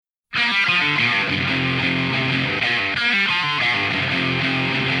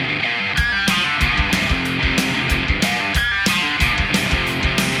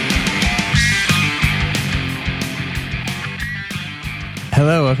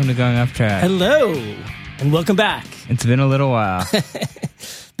welcome to Going Off Track. Hello, and welcome back. It's been a little while.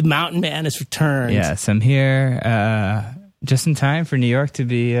 The Mountain Man has returned. Yes, I'm here just in time for New York to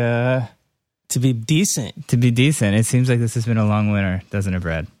be decent. It seems like this has been a long winter, doesn't it,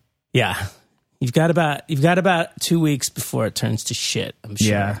 Brad? Yeah, you've got about 2 weeks before it turns to shit. I'm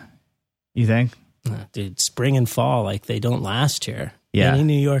sure. Yeah, you think? Dude, spring and fall, like, they don't last here. Yeah. Any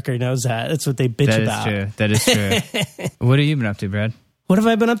New Yorker knows that. That's what they bitch about. That is true. What have you been up to, Brad? What have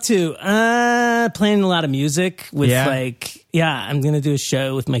I been up to? Playing a lot of music with I'm going to do a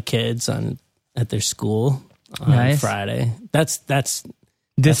show with my kids at their school on Friday. That's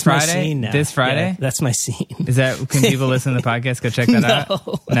This Friday? my scene now. This Friday? Yeah, that's my scene. Is that, can people listen to the podcast? Go check that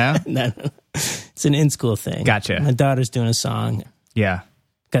out? No? No. It's an in-school thing. Gotcha. My daughter's doing a song. Yeah.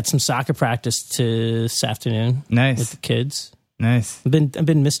 Got some soccer practice this afternoon. Nice. With the kids. Nice. I've been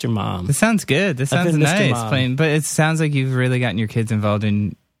Mr. Mom. This sounds good. This sounds nice. But it sounds like you've really gotten your kids involved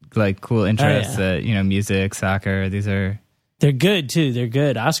in like cool interests. Music, soccer. They're good too. They're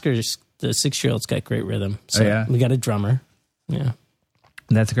good. Oscar's the 6-year-old's got great rhythm. So we got a drummer. Yeah,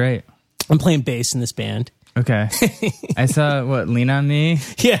 that's great. I'm playing bass in this band. Okay. I saw Lean On Me.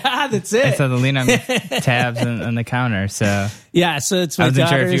 Yeah, that's it. I saw the Lean On Me tabs on the counter. So yeah, so it's my daughter's. I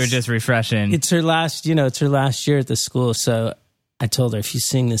wasn't sure if you were just refreshing. It's her last year at the school. So I told her, if you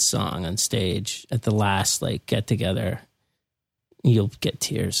sing this song on stage at the last get together, you'll get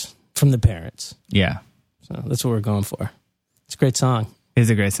tears from the parents. Yeah. So that's what we're going for. It's a great song. It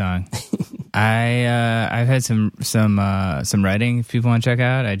is a great song. I've had some writing if people want to check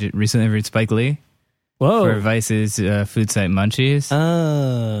out. I recently read Spike Lee. Whoa. For Vice's food site Munchies.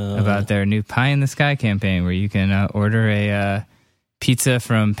 Oh. About their new Pie in the Sky campaign where you can order a pizza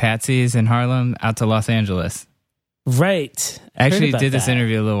from Patsy's in Harlem out to Los Angeles. Right. I actually did this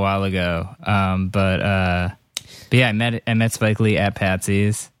interview a little while ago. But yeah, I met Spike Lee at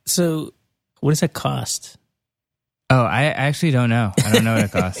Patsy's. So what does that cost? Oh, I actually don't know. I don't know what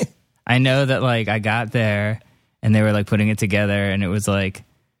it costs. I know that I got there and they were putting it together and it was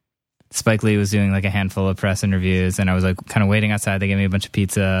Spike Lee was doing a handful of press interviews and I was kind of waiting outside. They gave me a bunch of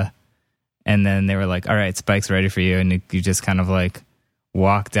pizza and then they were like, all right, Spike's ready for you. And you just kind of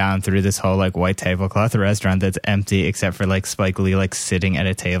walk down through this whole white tablecloth restaurant that's empty except for Spike Lee sitting at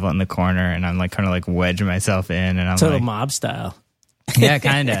a table in the corner and I'm kind of wedge myself in and I'm total mob style. Yeah,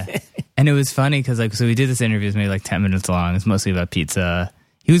 kind of. And it was funny because so we did this interview. It was maybe 10 minutes long. It's mostly about pizza.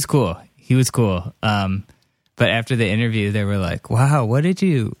 He was cool. But after the interview, they were like, wow, what did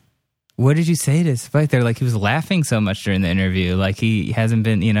you say to Spike? They're he was laughing so much during the interview. He hasn't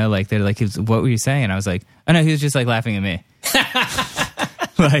been, they're what were you saying? And I was like, oh no, he was just laughing at me.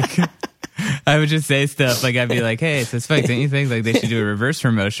 I would just say stuff I'd be like, hey, so Spike, don't you think they should do a reverse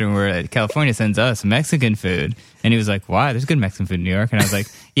promotion where California sends us Mexican food? And he was like, why? There's good Mexican food in New York. And I was like,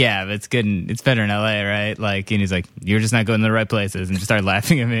 yeah, but it's good. It's better in LA, right? And he's like, you're just not going to the right places. And just started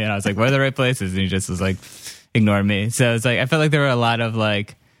laughing at me. And I was like, what are the right places? And he just was ignored me. So it's I felt like there were a lot of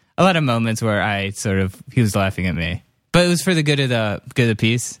moments where he was laughing at me, but it was for the good of the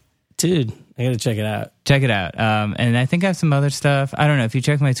piece. Dude, I gotta check it out. Check it out. And I think I have some other stuff. I don't know if you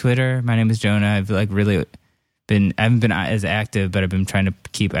check my Twitter. My name is Jonah. I've really I haven't been as active, but I've been trying to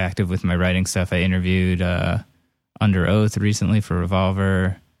keep active with my writing stuff. I interviewed Under Oath recently for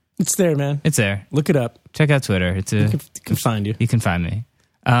Revolver. It's there, man. It's there. Look it up. Check out Twitter. You can find you. You can find me.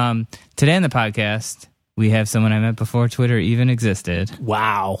 Today on the podcast, we have someone I met before Twitter even existed.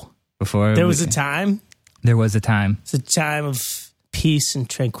 Wow. There was a time? There was a time. It's a time of peace and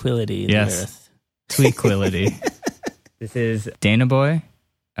tranquility in the earth. Tweaquility. This is Dana Boy.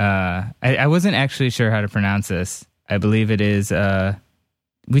 I wasn't actually sure how to pronounce this. I believe it is,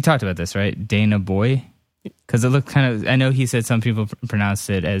 we talked about this, right? Dana Boy? Because it looked kind of, I know he said some people pronounced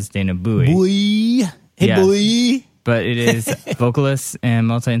it as Dana Buoy. Boy. Hey, boy. But it is vocalist and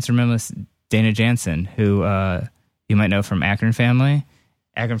multi-instrumentalist Dana Jansen, who you might know from Akron Family.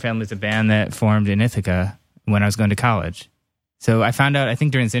 Akron Family is a band that formed in Ithaca when I was going to college. So I found out, I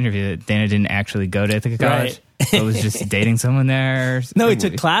think during this interview, that Dana didn't actually go to Ithaca College. But was just dating someone there. No, he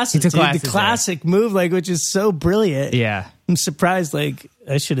took classes. The classic move, which is so brilliant. Yeah. I'm surprised, I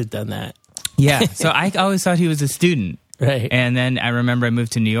should have done that. Yeah. So I always thought he was a student. Right. And then I remember I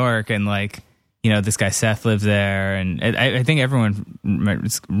moved to New York and this guy Seth lives there. And I think everyone,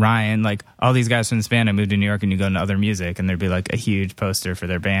 Ryan, all these guys from this band, I moved to New York and you go into Other Music and there'd be a huge poster for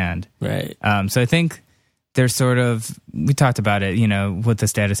their band. Right. So I think there's we talked about it, what the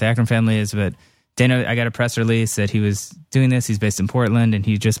status Akron Family is, but Dana, I got a press release that he was doing this. He's based in Portland and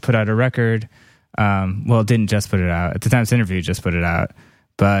he just put out a record. Didn't just put it out. At the time of this interview, he just put it out.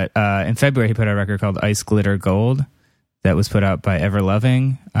 But in February, he put out a record called Ice Glitter Gold that was put out by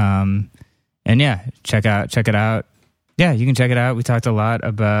Everloving. And yeah, check it out. Yeah, you can check it out. We talked a lot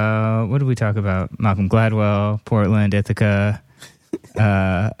about, what did we talk about? Malcom Gladwell, Portland, Ithaca,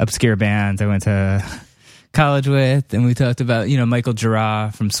 obscure bands I went to college with. And we talked about, Michael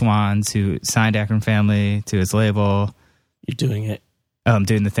Girard from Swans, who signed Akron Family to his label. You're doing it. Oh, I'm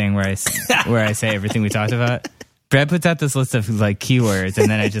doing the thing where I say everything we talked about. Brad puts out this list of like keywords, and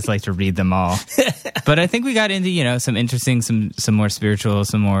then I just like to read them all. But I think we got into some interesting, some more spiritual,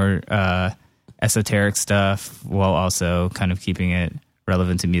 some more esoteric stuff, while also kind of keeping it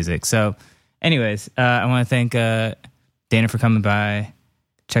relevant to music. So, anyways, I want to thank Dana for coming by.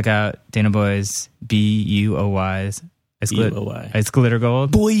 Check out Dana Boy's BUOY's. It's glitter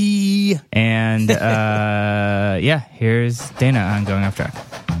gold. Boy. And yeah, here's Dana on Going Off Track.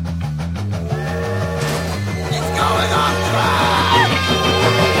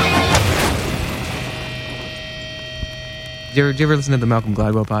 Did you ever listen to the Malcom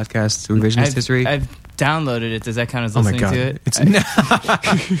Gladwell podcast, Revisionist History? I've downloaded it. Does that count as listening to it?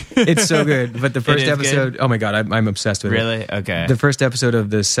 It's so good. But the first episode, good? Oh my God, I'm obsessed with it. Really? Okay. The first episode of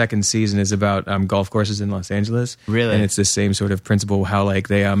the second season is about golf courses in Los Angeles. Really? And it's the same sort of principle, how like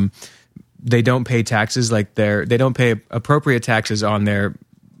they don't pay taxes, like they don't pay appropriate taxes on their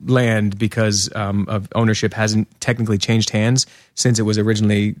land because of ownership hasn't technically changed hands since it was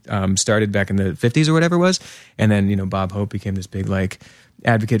originally started back in the 50s or whatever it was. And then, Bob Hope became this big like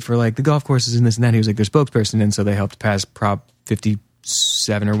advocate for like the golf courses and this and that. He was like their spokesperson. And so they helped pass Prop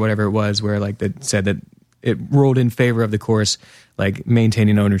 57 or whatever it was, where like that said that it ruled in favor of the course, like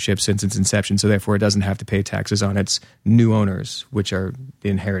maintaining ownership since its inception. So therefore it doesn't have to pay taxes on its new owners, which are the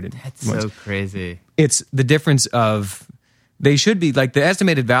inherited That's ones. so crazy. It's the difference of, they should be, like, the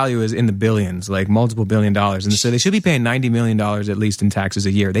estimated value is in the billions, like multiple $1 billion. And so they should be paying $90 million at least in taxes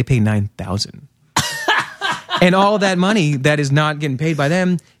a year. They pay $9,000. And all that money that is not getting paid by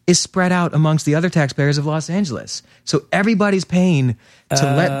them is spread out amongst the other taxpayers of Los Angeles. So everybody's paying to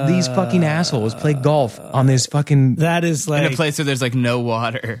let these fucking assholes play golf on this fucking... That is like... In a place where there's like no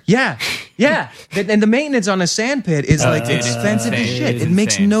water. Yeah. And the maintenance on a sand pit is like expensive as shit. It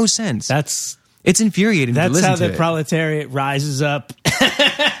makes no sense. It's infuriating to listen to. That's how the proletariat rises up.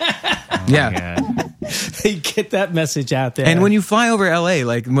 Yeah. They get that message out there. And when you fly over LA,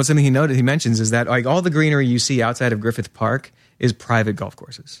 like something he mentions is that like all the greenery you see outside of Griffith Park is private golf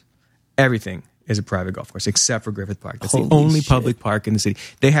courses. Everything is a private golf course except for Griffith Park. That's the only public park in the city.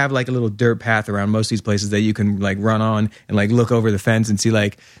 They have like a little dirt path around most of these places that you can like run on and like look over the fence and see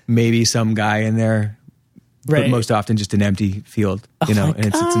like maybe some guy in there. Right. But most often just an empty field, and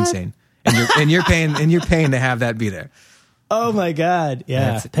it's insane. And you're paying to have that be there. Oh my God!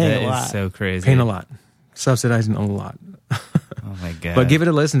 Yeah, paying a lot. So crazy. Paying a lot, subsidizing a lot. Oh my God! But give it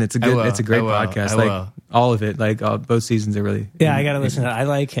a listen. It's a great podcast. Like all of it. Like both seasons are really. Yeah, I got to listen to it. I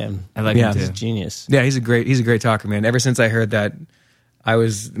like him. I like him too. He's a genius. Yeah, he's a great talker, man. Ever since I heard that,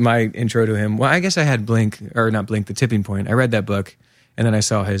 my intro to him. Well, I guess I had The Tipping Point. I read that book. And then I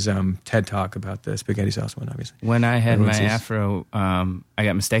saw his TED Talk about the spaghetti sauce one, obviously. When I had my afro, I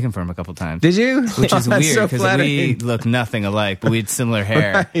got mistaken for him a couple times. Did you? Which is weird because we look nothing alike, but we had similar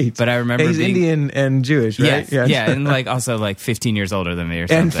hair. Right. But I remember he's Indian and Jewish, right? Yes, yeah, and like also like 15 years older than me or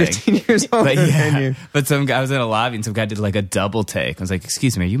something. And 15 years older than you. But some guy, I was in a lobby and some guy did like a double take. I was like,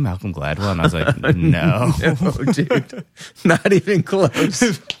 "Excuse me, are you Malcom Gladwell?" And I was like, "No, no, dude, not even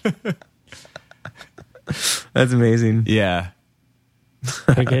close." That's amazing. Yeah.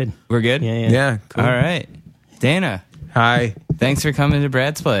 We're good. We're good? Yeah, cool. All right. Dana. Hi. Thanks for coming to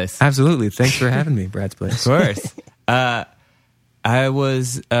Brad's place. Absolutely. Thanks for having me, Brad's place. Of course. we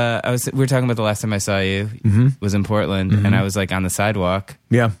were talking about the last time I saw you was in Portland, and I was like on the sidewalk.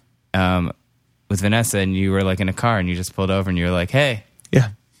 Yeah. With Vanessa, and you were like in a car, and you just pulled over, and you were like, "Hey." Yeah.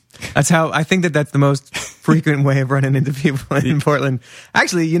 I think that's the most frequent way of running into people in Portland.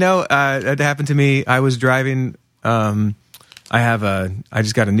 Actually, it happened to me. I was driving, I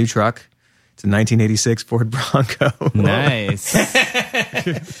just got a new truck. It's a 1986 Ford Bronco. Nice.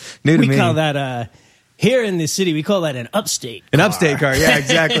 New to me. We call that, here in the city, we call that an upstate car. An upstate car, yeah,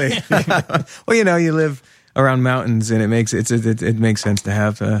 exactly. Well, you live around mountains, and it makes sense to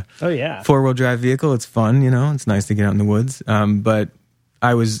have a four-wheel drive vehicle. It's fun, it's nice to get out in the woods. But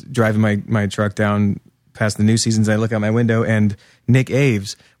I was driving my truck down past the New Seasons. I look out my window, and Nick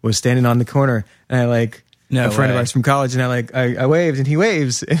Aves was standing on the corner, and a friend of ours from college, and I waved, and he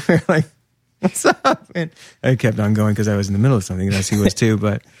waves, and we're like, "What's up?" And I kept on going because I was in the middle of something, as he was too.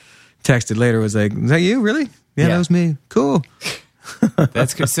 But texted later, was like, "Is that you, really?" Yeah, that was me. Cool.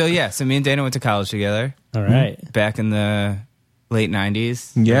 That's good. So me and Dana went to college together. All right, back in the late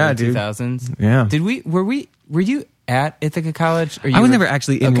 90s. Yeah, early dude. 2000s. Yeah. Were you at Ithaca College? Or I was never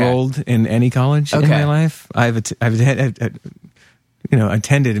actually enrolled in any college in my life. I've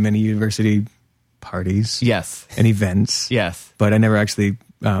attended many university parties, and events, but I never actually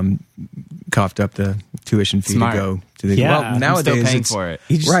coughed up the tuition fee to go to the. Yeah, well, nowadays still paying it's for it.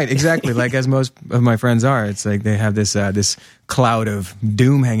 Right, exactly. Like as most of my friends are, it's like they have this this cloud of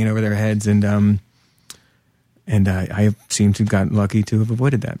doom hanging over their heads, and I seem to have gotten lucky to have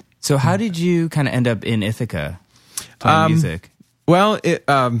avoided that. So how did you kind of end up in Ithaca playing music? Well, it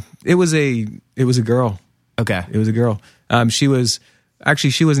was a girl. Okay, it was a girl. She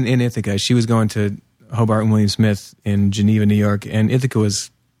wasn't in Ithaca. She was going to Hobart and William Smith in Geneva, New York, and Ithaca was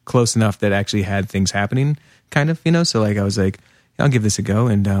close enough that actually had things happening, kind of, So like I was like, I'll give this a go,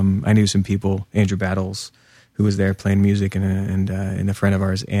 and I knew some people, Andrew Battles, who was there playing music, and a friend of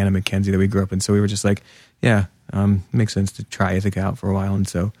ours, Anna McKenzie, that we grew up in. So we were just like, makes sense to try Ithaca out for a while, and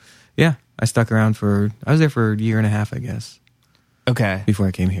so I stuck around I was there for a year and a half, I guess. Okay, before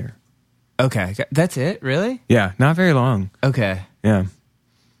I came here. Okay, that's it, really? Yeah, not very long. Okay, yeah.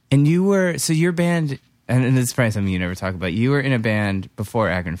 And your band, and it's probably something you never talk about, you were in a band before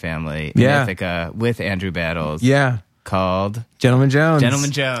Akron Family in Ithaca with Andrew Battles. Yeah. Called? Gentleman Jones.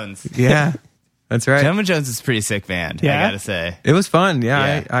 Gentleman Jones. Yeah, that's right. Gentleman Jones is a pretty sick band, I gotta say. It was fun,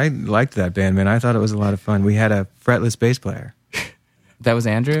 yeah. I liked that band, man. I thought it was a lot of fun. We had a fretless bass player. That was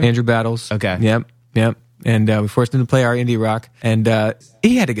Andrew? Andrew Battles. Okay. Yep. And we forced him to play our indie rock, and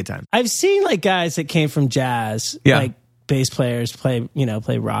he had a good time. I've seen like guys that came from jazz, like bass players play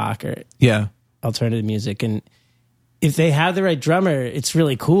rock or alternative music, and if they have the right drummer, it's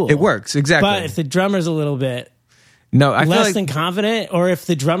really cool. It works, exactly. But if the drummer's a little bit I less feel like, than confident, or if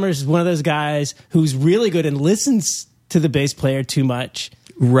the drummer's one of those guys who's really good and listens to the bass player too much,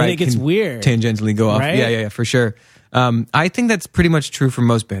 then it gets weird. Tangentially go off. Right? Yeah, for sure. I think that's pretty much true for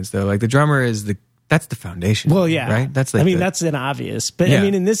most bands, though. Like the drummer is that's the foundation. Well, yeah, right. That's like that's an obvious, but I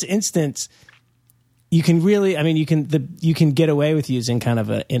mean, in this instance, you can really, you can get away with using kind of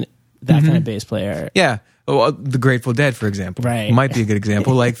kind of bass player. Yeah. Well, the Grateful Dead, for example, might be a good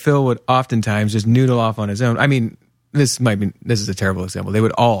example. Like Phil would oftentimes just noodle off on his own. I mean, this is a terrible example. They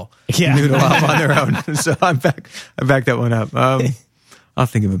would all noodle off on their own. So I back that one up. I'll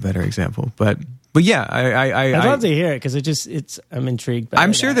think of a better example, but yeah, I'd love to hear it because I'm intrigued by it.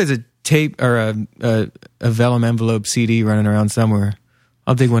 I'm sure there's a tape or a vellum envelope CD running around somewhere.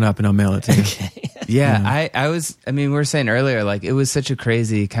 I'll dig one up and I'll mail it to you. Okay. Yeah, we were saying earlier, like it was such a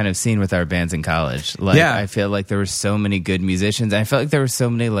crazy kind of scene with our bands in college. Like I feel like there were so many good musicians. I felt like there were so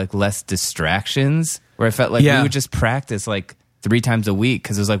many like less distractions where I felt like we would just practice like 3 times a week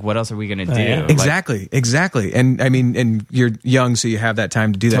because it was like, what else are we going to do? Yeah. Exactly. And I mean, and you're young, so you have that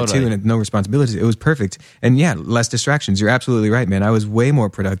time to do that too, and no responsibilities. It was perfect. And less distractions. You're absolutely right, man. I was way more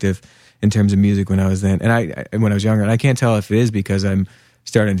productive in terms of music when I was then, and when I was younger. And I can't tell if it is because I'm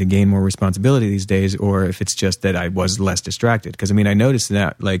starting to gain more responsibility these days, or if it's just that I was less distracted. Because I mean, I noticed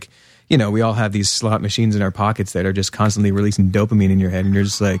that, like, we all have these slot machines in our pockets that are just constantly releasing dopamine in your head, and you're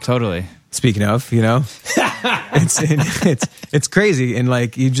just like, totally. Speaking of, it's crazy, and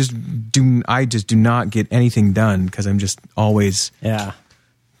like I just do not get anything done because I'm just always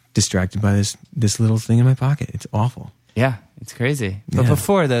distracted by this little thing in my pocket. It's awful. Yeah, it's crazy. But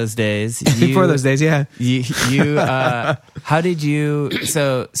before those days, you, how did you?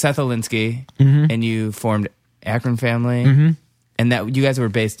 So Seth Olinsky and you formed Akron Family, and that you guys were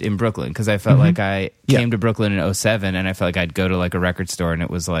based in Brooklyn because I felt like I came to Brooklyn in 2007, and I felt like I'd go to like a record store and it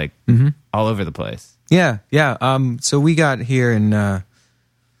was like all over the place. Yeah. So we got here in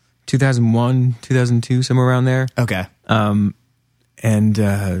 2001, 2002, somewhere around there. Okay. And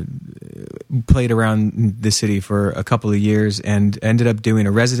played around the city for a couple of years and ended up doing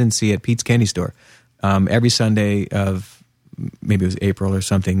a residency at Pete's Candy Store. Every Sunday of, maybe it was April or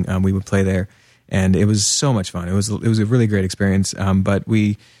something, we would play there. And it was so much fun. It was a really great experience. But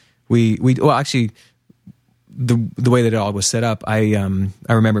we actually, the way that it all was set up, I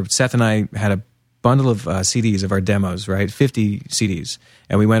remember Seth and I had a bundle of CDs of our demos, right? 50 CDs.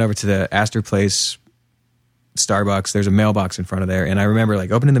 And we went over to the Astor Place Starbucks. There's a mailbox in front of there. And I remember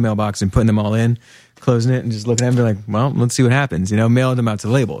like opening the mailbox and putting them all in, closing it, and just looking at them and be like, well, let's see what happens. Mailing them out to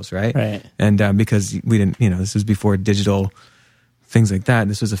labels, right? Right. And because we didn't, this was before digital things like that.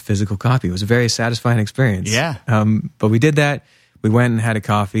 This was a physical copy. It was a very satisfying experience. Yeah. But we did that. We went and had a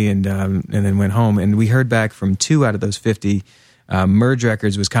coffee and then went home. And we heard back from 2 out of those 50. Merge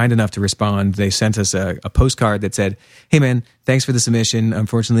Records was kind enough to respond. They sent us a postcard that said, "Hey man, thanks for the submission.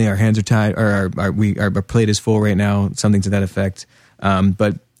 Unfortunately, our hands are tied, or our plate is full right now." Something to that effect.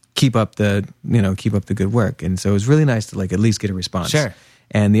 But keep up the good work. And so it was really nice to like at least get a response. Sure.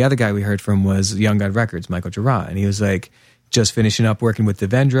 And the other guy we heard from was Young God Records, Michael Girard. And he was like just finishing up working with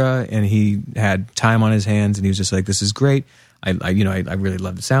Devendra, and he had time on his hands, and he was just like, this is great. I really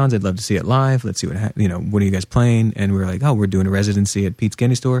love the sounds. I'd love to see it live. Let's see what are you guys playing? And we were like, oh, we're doing a residency at Pete's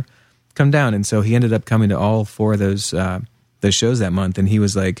Candy Store. Come down. And so he ended up coming to all 4 of those shows that month, and he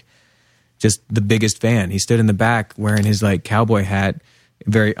was like just the biggest fan. He stood in the back wearing his like cowboy hat,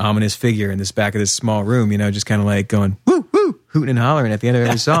 very ominous figure in this back of this small room, just kind of like going woo woo, hooting and hollering at the end of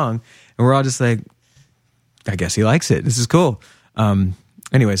every song. And we're all just like, I guess he likes it. This is cool.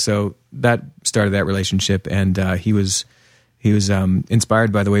 Anyway, so that started that relationship, and he was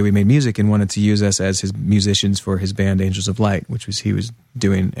inspired by the way we made music and wanted to use us as his musicians for his band Angels of Light, which he was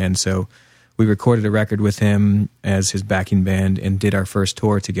doing. And so we recorded a record with him as his backing band and did our first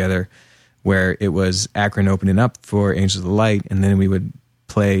tour together, where it was Akron opening up for Angels of Light, and then we would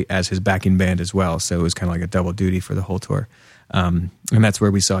play as his backing band as well. So it was kind of like a double duty for the whole tour. And that's where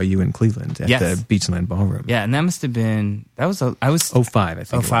we saw you in Cleveland at the Beachland Ballroom. Yeah, and that must have been, I was 05, I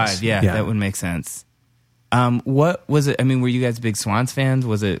think. 05, yeah, that would make sense. What was it? I mean, were you guys big Swans fans?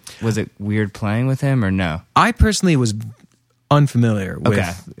 Was it weird playing with him or no? I personally was unfamiliar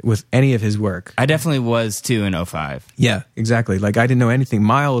with any of his work. I definitely was too in 05. Yeah, exactly. Like I didn't know anything.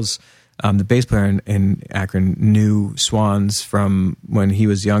 Miles, the bass player in Akron, knew Swans from when he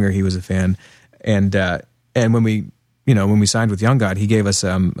was younger. He was a fan, and when we signed with Young God, he gave us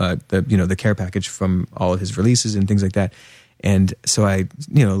the care package from all of his releases and things like that. And so I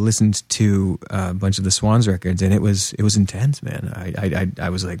listened to a bunch of the Swans records, and it was intense, man. I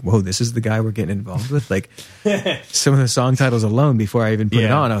was like, whoa, this is the guy we're getting involved with. Like some of the song titles alone, before I even put it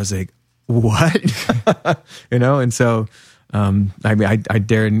on, I was like, what? And so.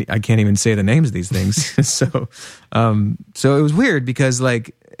 I can't even say the names of these things. So it was weird because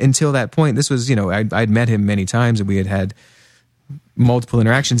like until that point, this was, I'd met him many times and we had multiple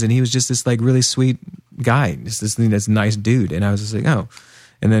interactions, and he was just this like really sweet guy, just this nice dude. And I was just like, oh,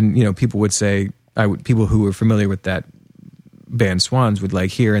 and then, people would say, people who were familiar with that band Swans would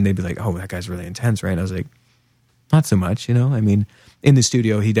like hear and they'd be like, oh, that guy's really intense. Right. And I was like, not so much, I mean, in the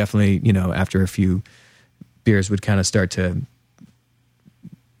studio, he definitely, after a few beers would kind of start to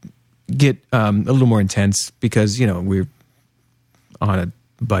get a little more intense because we're on a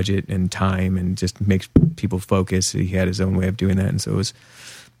budget and time and just makes people focus. He had his own way of doing that, and so it was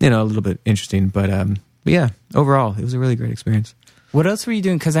a little bit interesting, but yeah, overall it was a really great experience. What else were you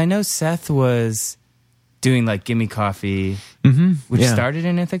doing? Because I know Seth was doing like Gimme Coffee, which started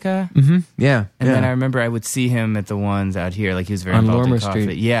in Ithaca. Yeah. And then I remember I would see him at the ones out here. Like he was very involved in coffee.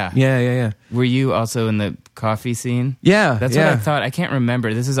 Street. Yeah. Were you also in the coffee scene? Yeah. That's what I thought. I can't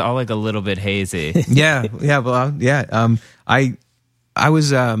remember. This is all like a little bit hazy. Yeah. Well, yeah. I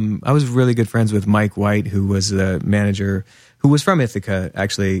was really good friends with Mike White, who was the manager, who was from Ithaca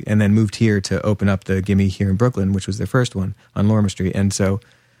actually, and then moved here to open up the Gimme here in Brooklyn, which was their first one on Lorimer Street. And so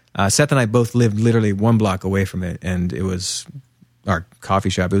Seth and I both lived literally 1 block away from it, and it was our coffee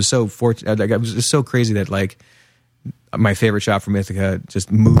shop. It was so fortunate. Like, it was just so crazy that like my favorite shop from Ithaca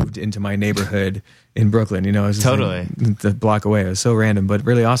just moved into my neighborhood in Brooklyn. It was just totally like the block away. It was so random, but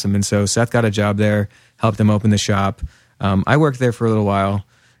really awesome. And so Seth got a job there, helped them open the shop. I worked there for a little while,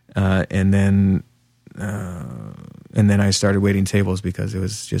 and then I started waiting tables because it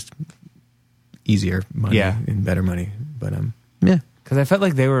was just easier money and better money. But yeah. Because I felt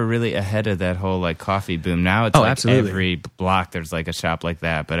like they were really ahead of that whole like coffee boom. Now it's like absolutely. Every block there's like a shop like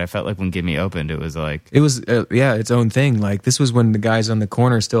that. But I felt like when Gimme opened, it was like its own thing. Like this was when the guys on the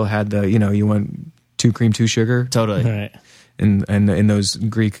corner still had the you want 2 cream 2 sugar, totally, right. and in those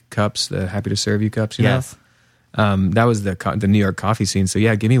Greek cups, the happy to serve you cups. Yes. That was the New York coffee scene. So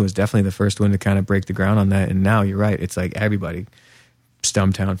yeah, Gimme was definitely the first one to kind of break the ground on that. And now you're right. It's like everybody,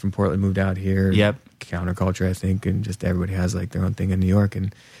 Stumptown from Portland moved out here. Yep. Counterculture, I think, and just everybody has like their own thing in New York,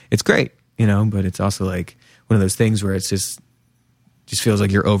 and it's great, but it's also like one of those things where it's just feels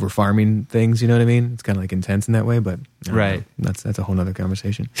like you're over farming things. You know what I mean? It's kind of like intense in that way, but right. That's a whole nother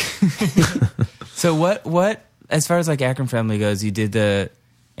conversation. So what as far as like Akron Family goes, you did the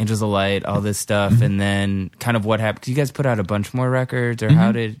Angels of Light, all this stuff, and then kind of what happened? 'Cause you guys put out a bunch more records, or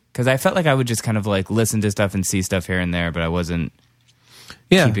how did? Because I felt like I would just kind of like listen to stuff and see stuff here and there, but I wasn't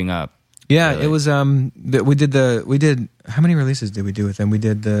keeping up. Yeah, really. It was. We did. How many releases did we do with them? We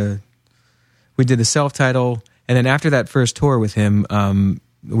did the self-title, and then after that first tour with him,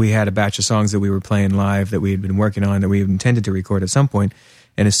 we had a batch of songs that we were playing live that we had been working on that we intended to record at some point.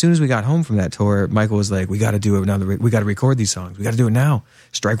 And as soon as we got home from that tour, Michael was like, "We got to do another. We got to record these songs. We got to do it now.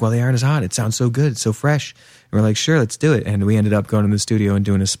 Strike while the iron is hot. It sounds so good, so fresh." And we're like, "Sure, let's do it." And we ended up going to the studio and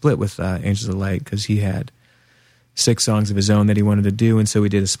doing a split with Angels of Light because he had 6 songs of his own that he wanted to do, and so we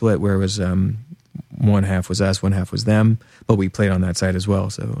did a split where it was one half was us, one half was them, but we played on that side as well,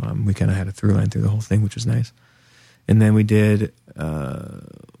 so we kind of had a through line through the whole thing, which was nice. And then we did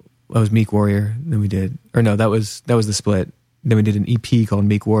that was Meek Warrior. Then we did, or no, that was the split. Then we did an EP called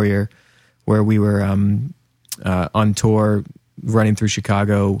Meek Warrior, where we were on tour, running through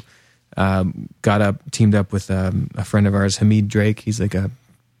Chicago. Teamed up with a friend of ours, Hamid Drake. He's like a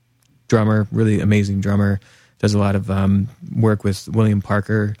drummer, really amazing drummer. Does a lot of work with William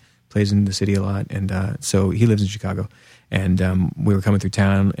Parker, plays in the city a lot, and so he lives in Chicago. And we were coming through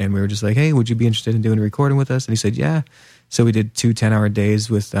town, and we were just like, hey, would you be interested in doing a recording with us? And he said, yeah. So we did 2 10-hour days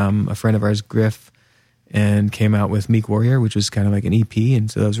with a friend of ours, Griff, and came out with Meek Warrior, which was kind of like an EP,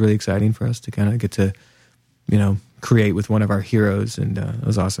 and so that was really exciting for us to kind of get to, create with one of our heroes, and it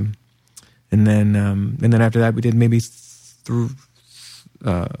was awesome. And then after that, we did maybe through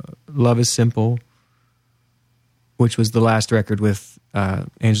Love Is Simple, which was the last record with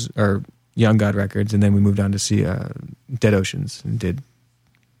Young God Records, and then we moved on to see Dead Oceans and did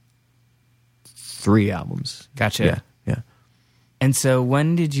 3 albums. Gotcha. Yeah. And so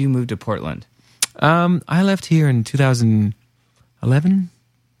when did you move to Portland? I left here in 2011,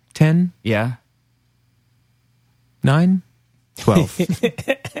 10, Yeah. 9, 12.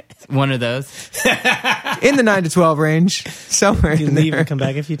 One of those? In the 9 to 12 range, somewhere Did you in leave there. and come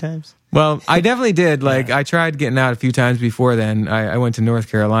back a few times? Well, I definitely did. I tried getting out a few times before then. I went to North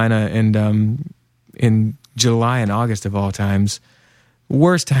Carolina, and in July and August of all times,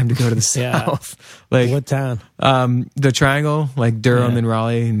 worst time to go to the South. What town? The Triangle, like Durham and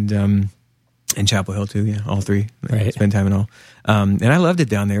Raleigh, and Chapel Hill too. Yeah, all 3. Right. Spend time in all. And I loved it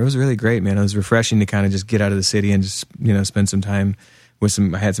down there. It was really great, man. It was refreshing to kind of just get out of the city and just spend some time with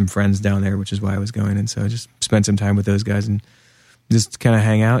I had some friends down there, which is why I was going, and so I just spent some time with those guys and just kind of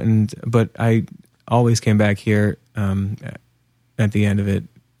hang out. But I always came back here at the end of it,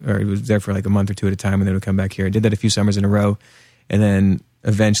 or it was there for like a month or 2 at a time, and then would come back here. I did that a few summers in a row, and then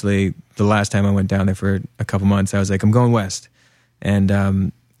eventually, the last time I went down there for a couple months, I was like, I'm going west, and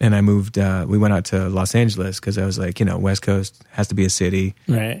I moved. We went out to Los Angeles because I was like, West Coast has to be a city.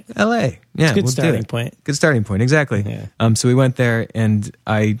 Right. L.A. Yeah, It's a good starting point. Good starting point, exactly. Yeah. So we went there, and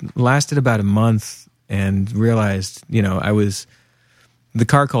I lasted about a month and realized, the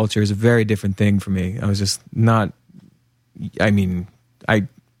car culture is a very different thing for me. I was just not. I mean, I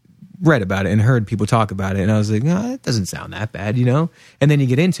read about it and heard people talk about it, and I was like, no, it doesn't sound that bad, And then you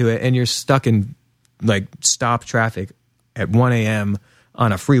get into it, and you're stuck in stop traffic at 1 a.m.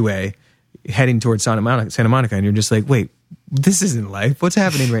 on a freeway heading towards Santa Monica, and you're just like, wait, this isn't life. What's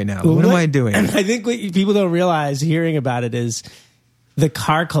happening right now? What am I doing? And I think what people don't realize hearing about it is the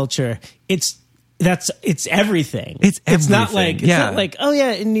car culture. It's everything. It's not like, oh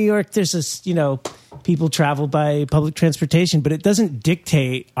yeah, in New York there's this, people travel by public transportation, but it doesn't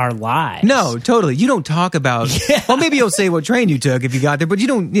dictate our lives. No, totally. You don't talk about. Yeah. Well, maybe you'll say what train you took if you got there, but you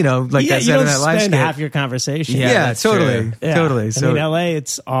don't. You don't spend half your conversation. Yeah, totally, totally. So in LA,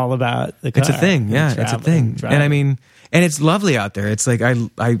 it's all about the car. It's a thing. Yeah, it's a thing. And I mean, and it's lovely out there. It's like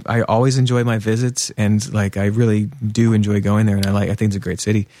I always enjoy my visits, and I really do enjoy going there, and I think it's a great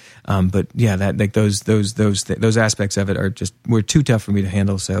city. But yeah, that those aspects of it were too tough for me to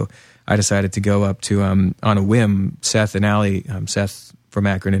handle. So I decided to go up to on a whim. Seth and Allie, Seth from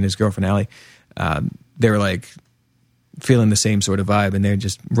Akron and his girlfriend Allie, they were feeling the same sort of vibe, and they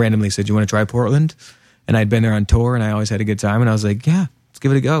just randomly said, "You want to try Portland?" And I'd been there on tour, and I always had a good time, and I was like, "Yeah, let's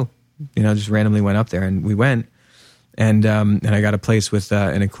give it a go." Just randomly went up there, and we went, and I got a place with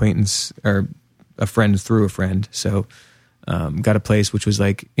an acquaintance or a friend through a friend, so got a place which was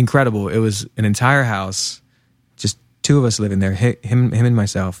incredible. It was an entire house, just 2 of us living there, him and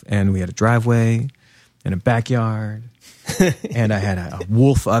myself, and we had a driveway and a backyard, and I had a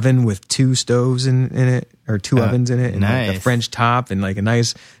wolf oven with 2 stoves in it, or 2 ovens in it, and nice. a French top, and a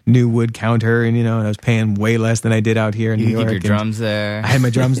nice new wood counter, and and I was paying way less than I did out here in New York. You keep your drums there. I had my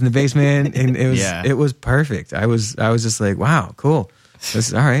drums in the basement, and it was perfect. I was just like, wow, cool.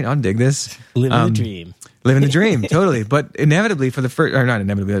 All right, I'll dig this. Living the dream. Living the dream, totally. But inevitably,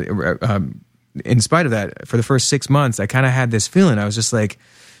 in spite of that, for the first 6 months, I kind of had this feeling. I was just like,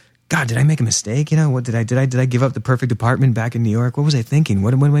 God, did I make a mistake? What did I give up the perfect apartment back in New York? What was I thinking?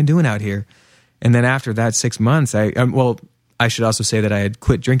 What am I doing out here? And then after that 6 months, I should also say that I had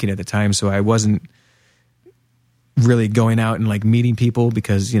quit drinking at the time, so I wasn't really going out and meeting people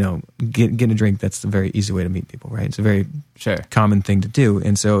because, getting a drink, that's a very easy way to meet people, right? It's a very common thing to do.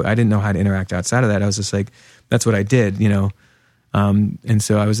 And so I didn't know how to interact outside of that. I was just like, that's what I did, and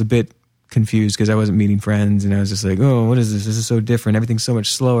so I was a bit confused because I wasn't meeting friends, and I was just like, oh, what is this? This is so different. Everything's so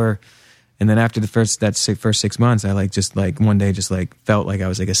much slower. And then after the first 6 months, I just one day just felt like I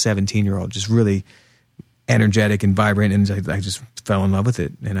was like a 17-year-old, just really energetic and vibrant, and I just fell in love with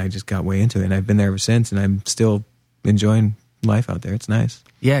it, and I just got way into it, and I've been there ever since, and I'm still enjoying life out there. It's nice.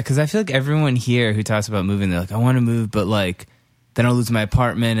 Yeah, because I feel like everyone here who talks about moving, they're like, I want to move, but like then I'll lose my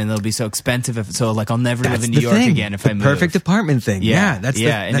apartment, and it'll be so expensive. So like I'll never live in New York again if I move. Perfect apartment thing. Yeah,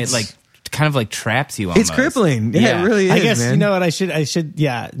 and it like kind of like traps you almost. It's crippling. Yeah, it really is. I guess man. You know what I should.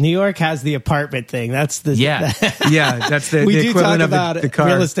 Yeah, New York has the apartment thing. That's the that's the we the do equivalent talk of the about car.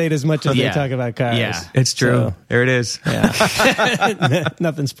 real estate as much as they talk about cars. Yeah, it's true. So, there it is. Yeah,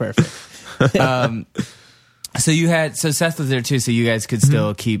 nothing's perfect. So Seth was there too. So you guys could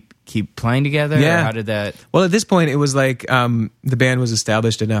still keep playing together. Yeah. Or how did that? Well, at this point, it was like the band was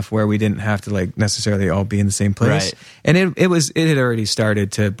established enough where we didn't have to like necessarily all be in the same place. Right. And it had already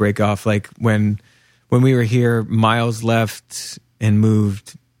started to break off. Like when we were here, Miles left and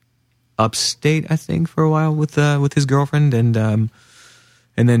moved upstate, I think, for a while with his girlfriend, and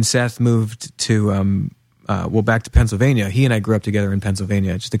then Seth moved to back to Pennsylvania. He and I grew up together in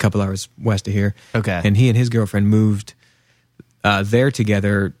Pennsylvania, just a couple hours west of here. Okay. And he and his girlfriend moved there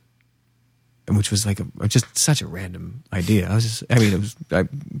together, which was like just such a random idea. It was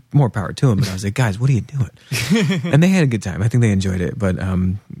more power to him, but I was like, guys, what are you doing? And they had a good time. I think they enjoyed it, but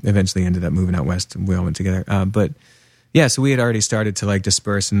eventually ended up moving out west, and we all went together. But yeah, so we had already started to like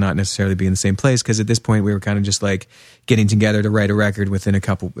disperse and not necessarily be in the same place, because at this point we were kind of just like getting together to write a record within a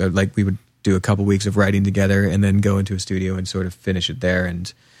couple, like we would do a couple weeks of writing together and then go into a studio and sort of finish it there.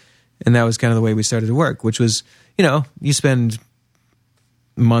 And that was kind of the way we started to work, which was, you spend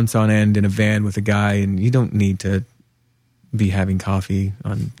months on end in a van with a guy, and you don't need to be having coffee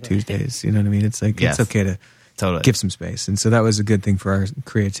on Tuesdays. You know what I mean? It's like, It's okay to totally give some space. And so that was a good thing for our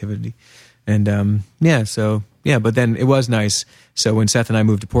creativity. And but then it was nice. So when Seth and I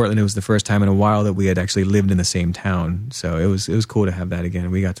moved to Portland, it was the first time in a while that we had actually lived in the same town. So it was cool to have that again.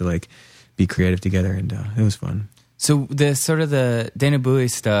 We got to like be creative together, and it was fun. So the Dana Buoy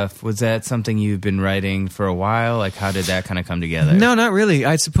stuff, was that something you've been writing for a while? Like how did that kind of come together? No, not really.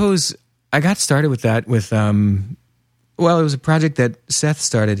 I suppose I got started with that with it was a project that Seth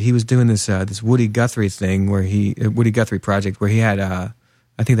started. He was doing this Woody Guthrie thing Woody Guthrie project where he had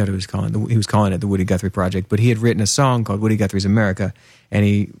I think that he was calling it the Woody Guthrie Project, but he had written a song called Woody Guthrie's America, and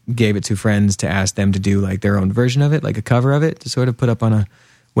he gave it to friends to ask them to do like their own version of it, like a cover of it, to sort of put up on a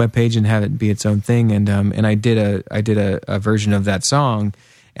webpage and have it be its own thing. And I did a version of that song,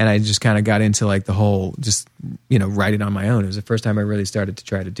 and I just kind of got into like the whole just write it on my own. It was the first time I really started to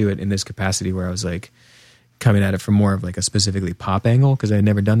try to do it in this capacity, where I was like coming at it from more of like a specifically pop angle, because I had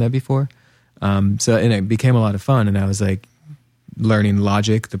never done that before. And it became a lot of fun, and I was like learning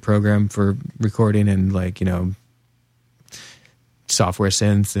Logic, the program for recording, and like software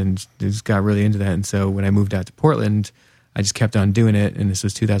synths, and just got really into that. And so when I moved out to Portland, I just kept on doing it, and this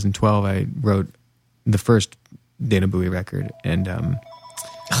was 2012. I wrote the first Dana Buoy record, and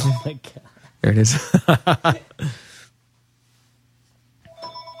oh my god, there it is.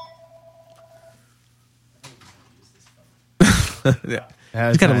 Yeah.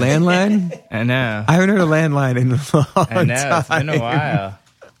 It's got a landline. I know. I haven't heard a landline in a long time. I know. It's been a while.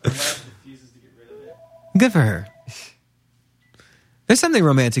 Good for her. There's something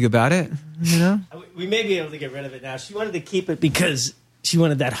romantic about it, We may be able to get rid of it now. She wanted to keep it because she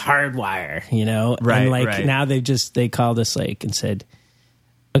wanted that hard wire, Right, and right. now they called us like and said,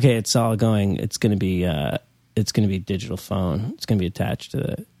 okay, it's all going. It's going to be digital phone. It's going to be attached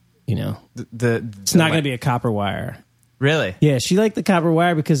to it's not going to be a copper wire. Really? Yeah, she liked the copper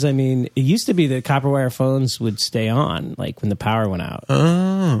wire because, it used to be that copper wire phones would stay on, like, when the power went out.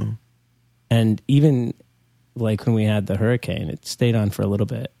 Oh. And even, like, when we had the hurricane, it stayed on for a little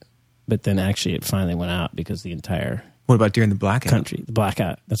bit. But then actually it finally went out because the entire... What about during the blackout? Country. The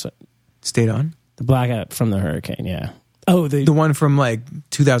blackout. That's what... Stayed on? The blackout from the hurricane, yeah. Oh, the one from, like,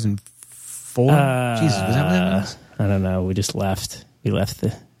 2004? Jesus, was that what that was? I don't know. We just left. We left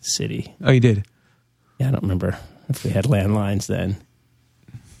the city. Oh, you did? Yeah, I don't remember if we had landlines then.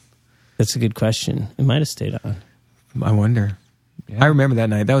 That's a good question. It might have stayed on. I wonder. Yeah. I remember that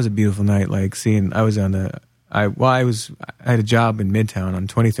night. That was a beautiful night. Like I had a job in Midtown on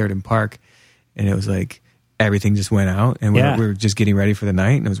 23rd and Park, and it was like everything just went out, and we were just getting ready for the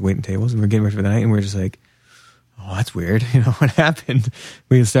night, and I was waiting tables, and we were getting ready for the night, and we were just like, oh, that's weird. What happened?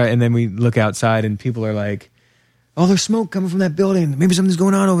 And then we look outside, and people are like, oh, there's smoke coming from that building. Maybe something's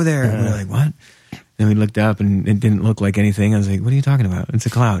going on over there. And we're like, what? And we looked up, and it didn't look like anything. I was like, what are you talking about? It's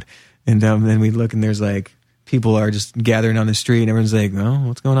a cloud. And then we look, and there's like, people are just gathering on the street, and everyone's like, oh,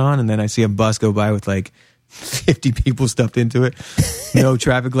 what's going on? And then I see a bus go by with like 50 people stuffed into it. No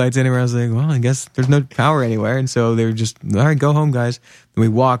traffic lights anywhere. I was like, well, I guess there's no power anywhere. And so they were just, all right, go home, guys. And we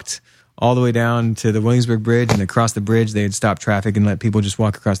walked all the way down to the Williamsburg Bridge, and across the bridge, they had stopped traffic and let people just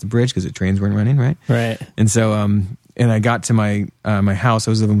walk across the bridge because the trains weren't running, right? Right. And so, and I got to my house.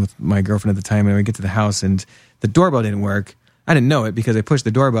 I was living with my girlfriend at the time, and I get to the house, and the doorbell didn't work. I didn't know it because I pushed the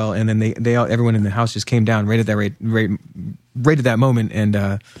doorbell, and then they all, everyone in the house just came down right at that moment, and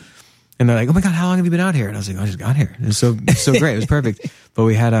they're like, "Oh my God, how long have you been out here?" And I was like, "I just got here." It was so great. It was perfect. But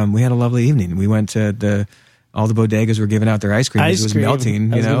we had a lovely evening. We went to all the bodegas were giving out their ice cream. It was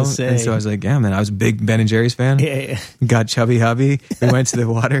melting, you know. And so I was like, yeah, man, I was a big Ben and Jerry's fan. Yeah. Got chubby hubby. We went to the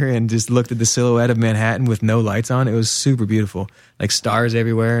water and just looked at the silhouette of Manhattan with no lights on. It was super beautiful. Like stars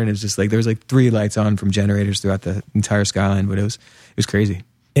everywhere. And it was just like, there was like 3 lights on from generators throughout the entire skyline. But it was crazy.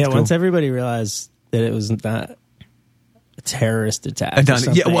 Yeah. Once everybody realized that it was not a terrorist attack.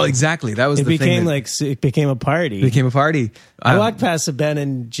 Yeah. Well, exactly. That was the thing. It became a party. It became a party. I walked past a Ben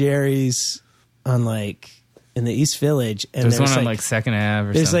and Jerry's on in the East Village, and there's one on Second Ave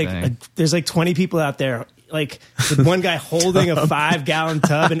or something. There's 20 people out there, with one guy holding a 5-gallon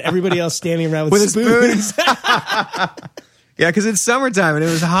tub, and everybody else standing around with spoons. Yeah, because it's summertime and it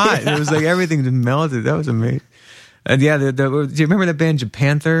was hot. And it was like everything just melted. That was amazing. And yeah, do you remember that band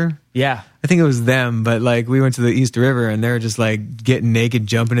Japanther? Yeah. I think it was them, but we went to the East River and they were just getting naked,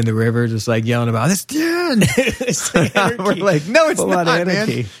 jumping in the river, just yelling about this. We're like, no, it's not,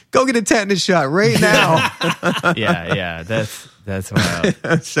 man. Go get a tetanus shot right now. Yeah, that's wild.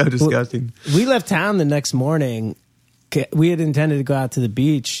 That's so disgusting. We left town the next morning. We had intended to go out to the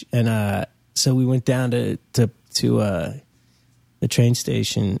beach, and so we went down to the train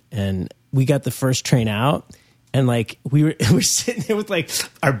station, and we got the first train out. And we were sitting there with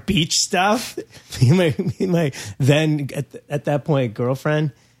our beach stuff. Me and my then at that point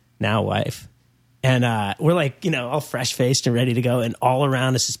girlfriend, now wife, and we're all fresh faced and ready to go. And all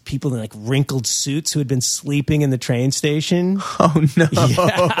around us is people in wrinkled suits who had been sleeping in the train station. Oh no!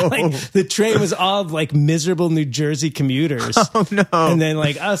 Yeah, the train was all of miserable New Jersey commuters. Oh no! And then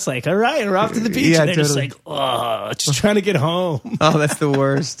us all right, we're off to the beach. Yeah, and they're totally. just trying to get home. Oh, that's the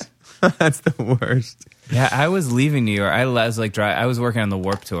worst. That's the worst. Yeah, I was leaving New York. I was I was working on the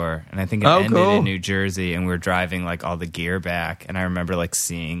Warped Tour, and I think it ended in New Jersey, and we were driving all the gear back, and I remember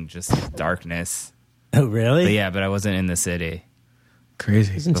seeing just darkness. Oh, really? But I wasn't in the city.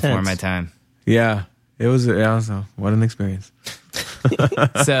 Crazy. Before my time. Yeah, it was. Also, what an experience.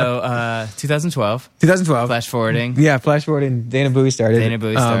 So, 2012. Flash forwarding. Yeah, flash forwarding. Dana Buoy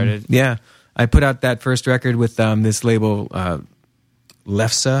started. Yeah, I put out that first record with this label,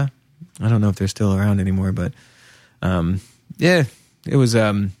 Lefsa. I don't know if they're still around anymore, but yeah, it was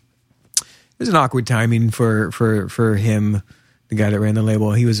an awkward timing for him, the guy that ran the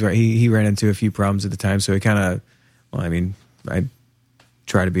label. He ran into a few problems at the time, so he kind of, I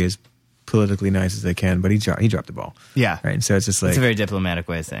try to be as politically nice as I can, but he dropped the ball. Yeah, right. And so it's just it's a very diplomatic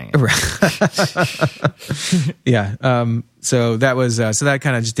way of saying it. Right. Yeah. So that was so that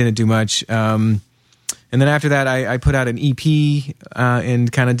kind of just didn't do much. And then after that, I put out an EP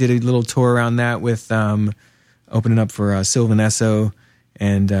and kind of did a little tour around that with opening up for Sylvan Esso,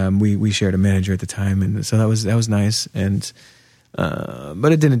 and we shared a manager at the time, and so that was nice. And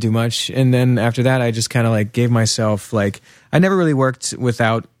but it didn't do much. And then after that, I just kind of gave myself I never really worked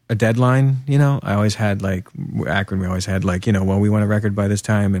without a deadline. You know, I always had Akron. We always had we want a record by this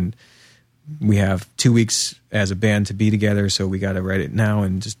time, and we have 2 weeks as a band to be together, so we got to write it now,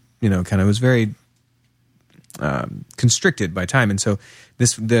 and just kind of was very constricted by time. And so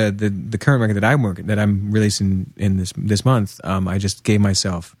the current record that I'm releasing in this month, I just gave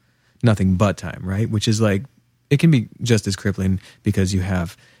myself nothing but time, right? Which is it can be just as crippling because you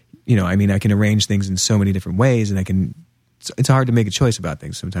have, I can arrange things in so many different ways, and it's hard to make a choice about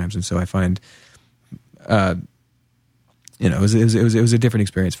things sometimes. And so I find, it was a different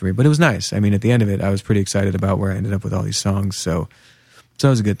experience for me, but it was nice. At the end of it, I was pretty excited about where I ended up with all these songs. So that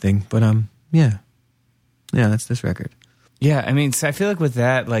was a good thing. But yeah, that's this record. Yeah, so I feel with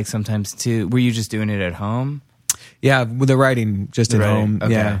that, sometimes too, were you just doing it at home? Yeah, with the writing just at home.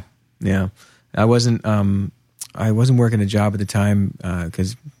 Okay. Yeah. I wasn't working a job at the time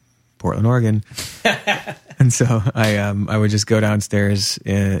because Portland, Oregon, and so I would just go downstairs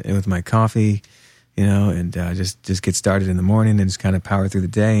with my coffee, and just get started in the morning and just kind of power through the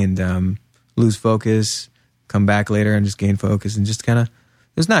day and lose focus, come back later and just gain focus, and just kind of,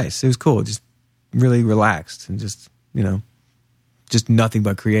 it was nice. It was cool. Just really relaxed and just nothing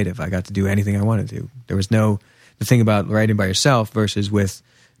but creative. I got to do anything I wanted to. There was the thing about writing by yourself versus with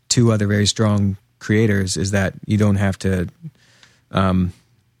 2 other very strong creators is that you don't have to,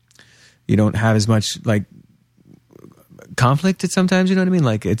 you don't have as much conflict sometimes, you know what I mean?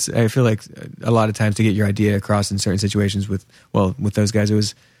 Like I feel like a lot of times to get your idea across in certain situations with those guys, it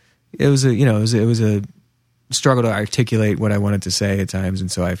was a struggle to articulate what I wanted to say at times.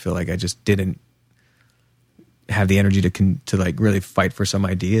 And so I feel like I just didn't have the energy to like really fight for some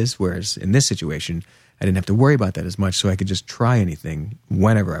ideas. Whereas in this situation, I didn't have to worry about that as much. So I could just try anything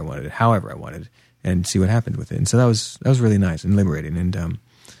whenever I wanted, however I wanted, and see what happened with it. And so that was really nice and liberating.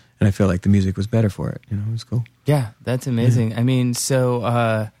 And I feel like the music was better for it. You know, it was cool. Yeah, that's amazing. Yeah. I mean,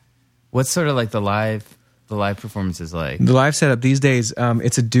 so what's sort of like the live performances like? The live setup these days,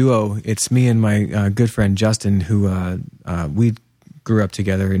 it's a duo. It's me and my good friend Justin, who we grew up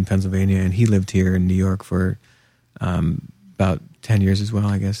together in Pennsylvania, and he lived here in New York for about 10 years as well,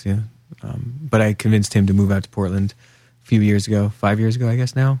 I guess. Yeah, but I convinced him to move out to Portland a few years ago, 5 years ago, I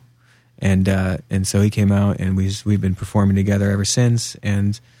guess now, and so he came out, and we've been performing together ever since,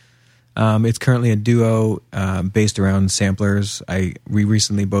 and. It's currently a duo based around samplers. We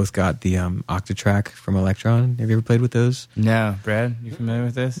recently both got the Octatrack from Electron. Have you ever played with those? No, Brad, you familiar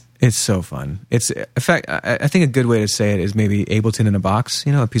with this? It's so fun. It's in fact, I think a good way to say it is maybe Ableton in a box.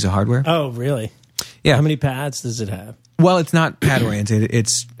 You know, a piece of hardware. Oh, really? Yeah. How many pads does it have? Well, it's not pad oriented.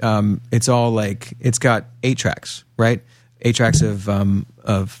 It's all like it's got 8 tracks, right? 8 tracks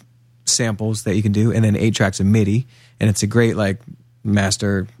of samples that you can do, and then 8 tracks of MIDI, and it's a great like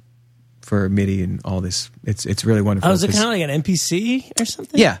master. For MIDI and all this, it's really wonderful. Oh, is it kind of like an MPC or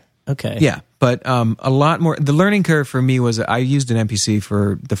something? Yeah. Okay. Yeah, but a lot more. The learning curve for me was I used an MPC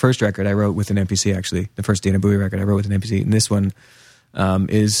for the first record I wrote with an MPC. Actually, the first Dana Buoy record I wrote with an MPC, and this one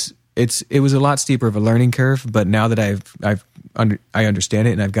it was a lot steeper of a learning curve. But now that I understand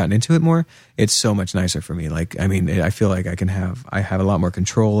it and I've gotten into it more, it's so much nicer for me. Like, I mean, I feel like I have a lot more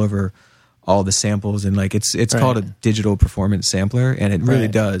control over all the samples, and like it's right. called a digital performance sampler, and it really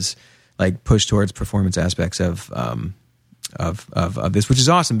does. Like push towards performance aspects of this, which is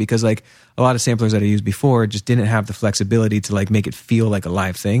awesome because like a lot of samplers that I used before just didn't have the flexibility to like make it feel like a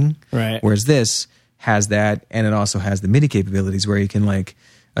live thing. Right. Whereas this has that, and it also has the MIDI capabilities where you can like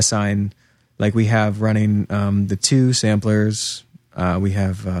assign, like we have running the 2 samplers. We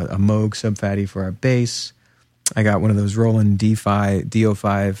have a Moog Sub-Fatty for our bass. I got one of those Roland D5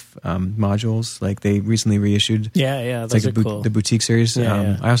 modules. Like they recently reissued. Yeah, it's like cool. The boutique series.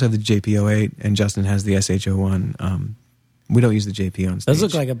 Yeah. I also have the JP08, and Justin has the SH01. We don't use the JP on stage. Those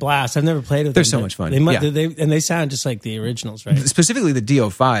look like a blast. I've never played with them. They're so much fun. They sound just like the originals, right? Specifically, the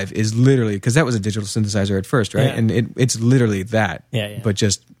D05 is literally because that was a digital synthesizer at first, right? Yeah. And it's literally that, but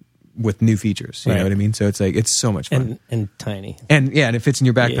just with new features. You know what I mean? So it's like it's so much fun and tiny. And and it fits in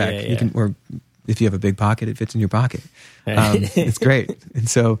your backpack. You can or. If you have a big pocket, it fits in your pocket. It's great.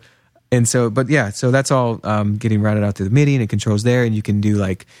 So that's all getting routed out through the MIDI, and it controls there, and you can do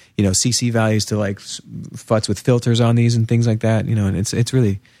like, you know, CC values to like futz with filters on these and things like that, you know, and it's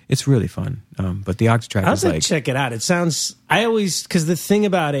really fun. But the Octatrack is like, check it out. It sounds, because the thing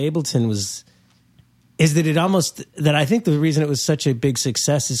about Ableton is that I think the reason it was such a big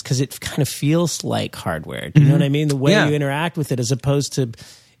success is because it kind of feels like hardware. Do you know what I mean? The way you interact with it as opposed to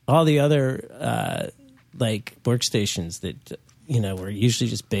all the other like workstations that, you know, were usually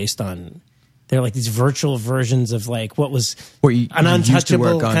just based on, they're like these virtual versions of like what was an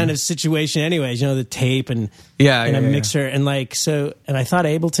untouchable kind of situation anyways, you know, the tape and a mixer and like, so, and I thought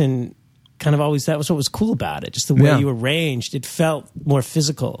Ableton kind of always, that was what was cool about it. Just the way you arranged, it felt more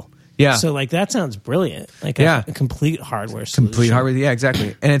physical. Yeah. So like that sounds brilliant. Like a complete hardware solution. Complete hardware. Yeah,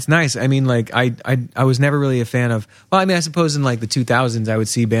 exactly. And it's nice. I mean, like I was never really a fan of, well, I mean, I suppose in like the 2000s I would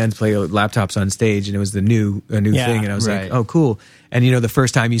see bands play laptops on stage and it was a new thing, and I was like, oh, cool. And you know, the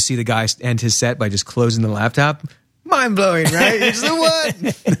first time you see the guy end his set by just closing the laptop, mind blowing, right? You're just like,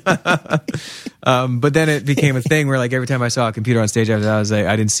 what? But then it became a thing where like every time I saw a computer on stage after that, I was like,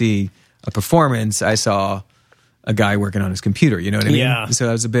 I didn't see a performance. I saw a guy working on his computer, you know what I mean? Yeah. So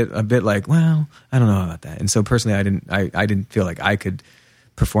I was a bit like, well, I don't know about that. And so personally, I didn't feel like I could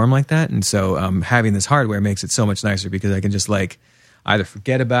perform like that. And so having this hardware makes it so much nicer because I can just like either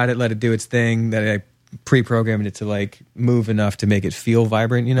forget about it, let it do its thing, that I pre-programmed it to like move enough to make it feel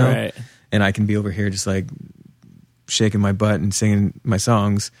vibrant, you know? Right. And I can be over here just like shaking my butt and singing my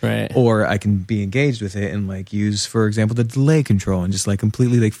songs. Right. Or I can be engaged with it and like use, for example, the delay control and just like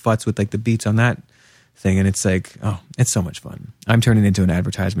completely like futz with like the beats on that thing, and it's like, oh, it's so much fun. I'm turning into an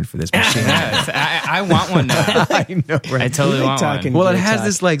advertisement for this machine. I want one now. I know, right? I totally want one. Well, it has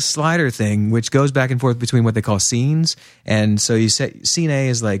this like slider thing which goes back and forth between what they call scenes, and so you set scene A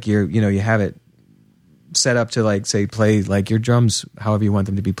is like you have it set up to like say play like your drums however you want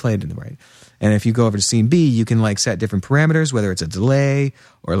them to be played in the right. And if you go over to scene B, you can like set different parameters, whether it's a delay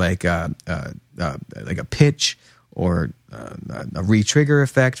or like a pitch a re-trigger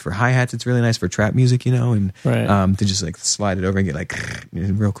effect for hi-hats. It's really nice for trap music, and to just like slide it over and get like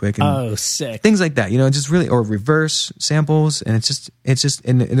real quick. And sick. Things like that, just really, or reverse samples. And it's just,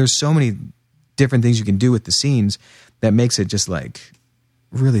 and there's so many different things you can do with the scenes that makes it just like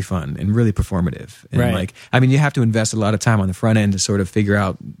really fun and really performative. And like, you have to invest a lot of time on the front end to sort of figure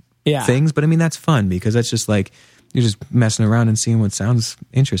out things, but that's fun because that's just like, you're just messing around and seeing what sounds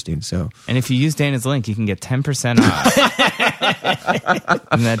interesting. So, and if you use Dana's link, you can get 10% off.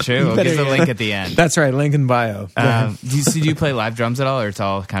 Isn't that true? We'll give the link at the end. That's right, link in bio. Do you play live drums at all, or it's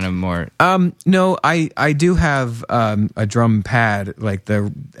all kind of more? No, I do have a drum pad like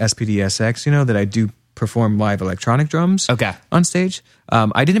the SPD SX, that I do perform live electronic drums. On stage.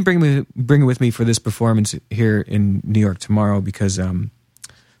 I didn't bring it with me for this performance here in New York tomorrow because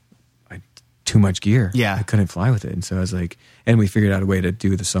too much gear. Yeah. I couldn't fly with it. And so I was like, and we figured out a way to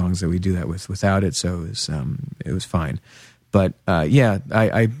do the songs that we do that without it. So it was fine. But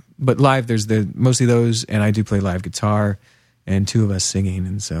but live, there's mostly those, and I do play live guitar and two of us singing.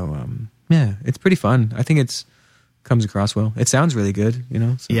 And so, it's pretty fun. I think comes across well. It sounds really good,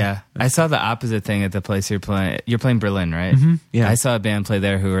 So, yeah. I saw the opposite thing at the place you're playing. You're playing Berlin, right? Mm-hmm. Yeah. I saw a band play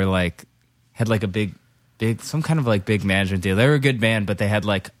there who were like, had like a big, some kind of like big management deal. They were a good band, but they had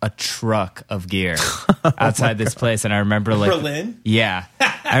like a truck of gear outside this place. And I remember like Berlin? Yeah.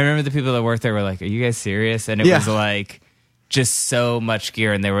 I remember the people that worked there were like, are you guys serious? And it was like just so much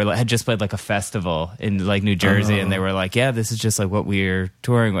gear. And they had just played like a festival in like New Jersey. And they were like, yeah, this is just like what we're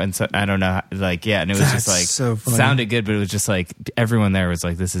touring with. And so I don't know. Like, yeah. And it was just like, so funny. Sounded good, but it was just like, everyone there was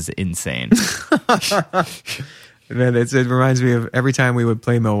like, this is insane. Man, it reminds me of every time we would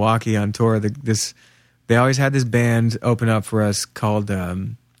play Milwaukee on tour, they always had this band open up for us called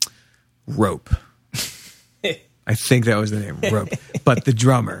Rope. I think that was the name, Rope. But the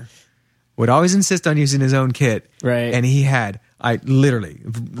drummer would always insist on using his own kit. Right. And he had, literally,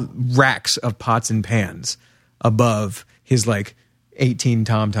 racks of pots and pans above his, 18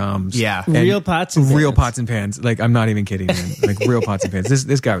 tom-toms. Yeah. Real pots and pans. Real pots and pans. I'm not even kidding, man. Real pots and pans.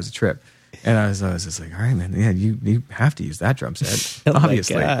 This guy was a trip. And I was just like, all right, man, yeah, you have to use that drum set,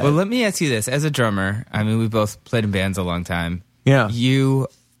 obviously. Well, let me ask you this. As a drummer, we both played in bands a long time. Yeah.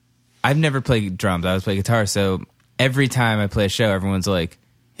 I've never played drums. I always play guitar. So every time I play a show, everyone's like,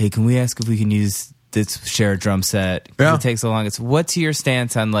 hey, can we ask if we can share a drum set? Because it takes so long. What's your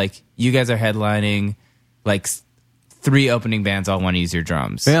stance on, you guys are headlining, 3 opening bands all want to use your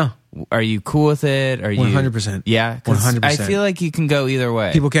drums. Yeah. Are you cool with it? Are you 100%? Yeah, 100%. I feel like you can go either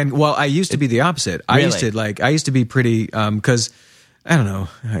way. People can. Well, I used to be the opposite. Really? I used to be pretty because I don't know.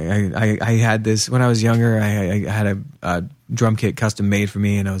 I had this when I was younger. I had a drum kit custom made for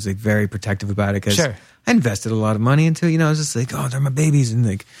me, and I was very protective about it because I invested a lot of money into it. I was just like, oh, they're my babies,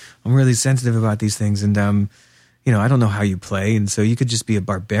 and I'm really sensitive about these things, and I don't know how you play, and so you could just be a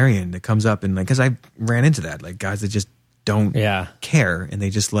barbarian that comes up and because I ran into that guys that just don't care, and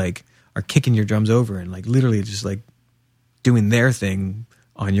they just are kicking your drums over and literally just doing their thing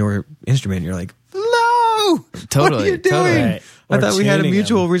on your instrument. You're like, no, totally. What are you doing? Totally. Right. I thought we had a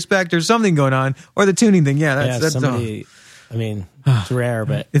mutual respect or something going on, or the tuning thing. Yeah, that's somebody. It's rare,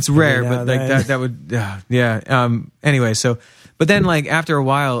 but it's rare, but that would anyway. So, but then after a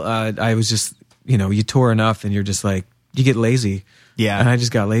while, I was just you tour enough, and you're just you get lazy. Yeah, and I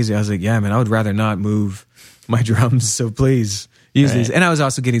just got lazy. I was like, yeah, man, I would rather not move my drums, so please use these. And I was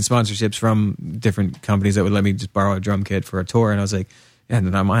also getting sponsorships from different companies that would let me just borrow a drum kit for a tour, and I was like, yeah,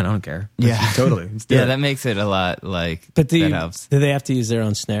 not mine, I don't care. Yeah. Totally. Yeah, that makes it a lot but that helps. Do they have to use their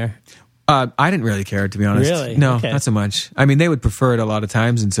own snare? I didn't really care, to be honest. Really? No, Okay. not so much. They would prefer it a lot of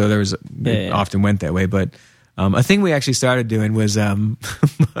times, and so it often went that way. But a thing we actually started doing was my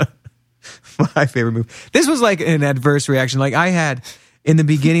favorite move. This was an adverse reaction. I had, in the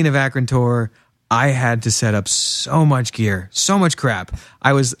beginning of Akron tour, I had to set up so much gear, so much crap.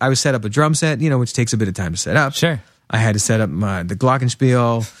 I was set up a drum set, which takes a bit of time to set up. Sure. I had to set up the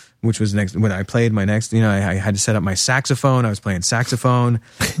glockenspiel, which was next when I played my next. I had to set up my saxophone. I was playing saxophone.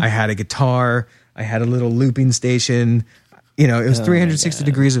 I had a guitar. I had a little looping station. It was 360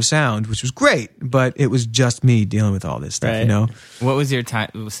 degrees of sound, which was great, but it was just me dealing with all this stuff. Right. What was your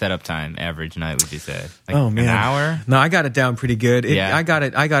setup time average night? Would you say? Oh man, an hour? No, I got it down pretty good. I got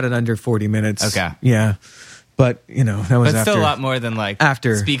it under 40 minutes. Okay. Yeah. But that was still a lot more than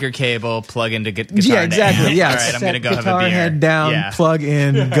after speaker cable, plug into guitar. Yeah, exactly. Yeah, all right, I'm gonna go have a guitar beer. head down, plug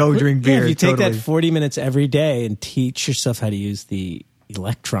in, go drink beer. If you take totally. that 40 minutes every day and teach yourself how to use the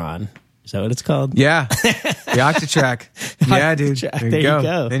Electron, is that what it's called? Yeah, the Octatrack. Yeah, dude. Octatrack. There you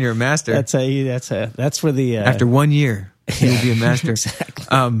go. Then you're a master. That's where the after 1 year. You will be a master. Exactly.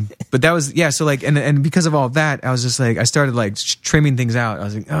 But that was, so like, and because of all of that, I was just like, I started like trimming things out. I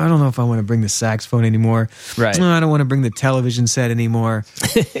was like, I don't know if I want to bring the saxophone anymore. Right. I don't want to bring the television set anymore.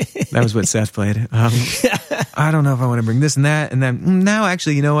 That was what Seth played. I don't know if I want to bring this and that. And then now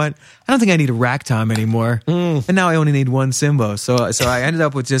actually, you know what? I don't think I need a rack tom anymore. And now I only need one cymbal. So I ended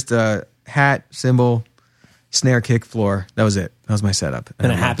up with just a hat, cymbal, snare, kick, floor. That was it. That was my setup.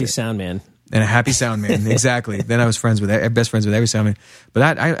 And a happy sound man. And a happy sound man, exactly. Then I was best friends with every sound man. But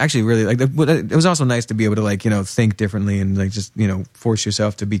that I actually really like. It was also nice to be able to like think differently and like just force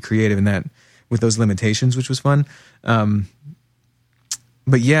yourself to be creative in that with those limitations, which was fun.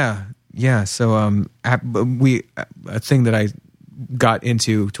 But yeah. So a thing that I got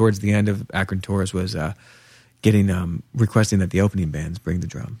into towards the end of Akron tours was requesting that the opening bands bring the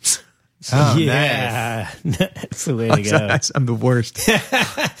drums. Oh, yeah, nice. That's the way to go. I'm the worst.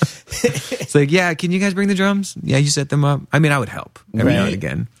 It's like, can you guys bring the drums? Yeah, you set them up. I mean, I would help every now and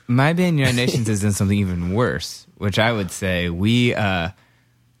again. My band, United Nations, has done something even worse, which I would say we had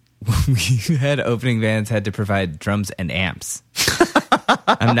opening bands had to provide drums and amps.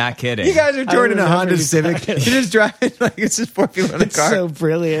 I'm not kidding. You guys are touring in a Honda Civic. You're just driving like it's just 4 people in a car. So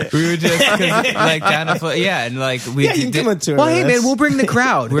brilliant. We were just like down to and like we you can come on tour. Well, hey man, we'll bring the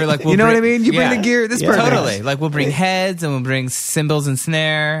crowd. We're like, you know what I mean? You bring the gear. This perfect. Totally. Like we'll bring heads and we'll bring cymbals and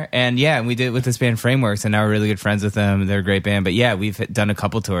snare and and we did it with this band Frameworks and now we're really good friends with them. They're a great band. But we've done a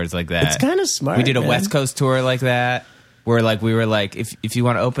couple tours like that. It's kind of smart. We did a West Coast tour like that. Where like we were like, if you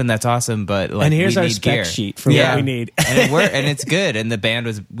want to open, that's awesome, but like, and here's we our need spec gear. sheet for what we need, and it's good. And the band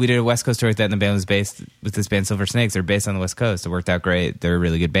we did a West Coast tour with that, and the band was based with this band Silver Snakes. They're based on the West Coast. It worked out great. They're a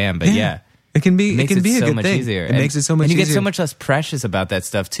really good band, but it can be a good thing. Easier. It makes it so much easier. And you get so much less precious about that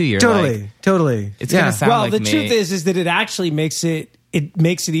stuff too. You're totally. It's gonna sound like the me. truth is that it actually makes it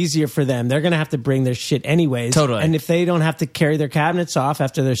easier for them. They're gonna have to bring their shit anyways. Totally. And if they don't have to carry their cabinets off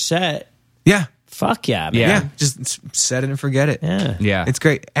after their set, fuck yeah, man. Yeah, just set it and forget it. Yeah. It's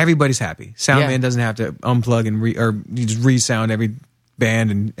great. Everybody's happy. Sound man doesn't have to unplug and you just re-sound every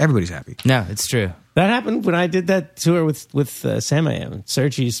band, and everybody's happy. No, it's true. That happened when I did that tour with Sam I Am.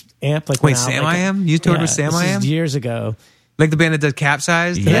 Sergi's amp wait, Sam I Am? You toured with Sam I Am? Years ago. Like the band that does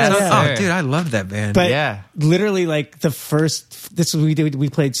Capsized? Yeah. Oh, dude, I love that band. But literally, like the first, this was we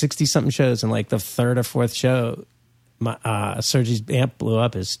played 60-something shows, and like the third or fourth show, Sergi's amp blew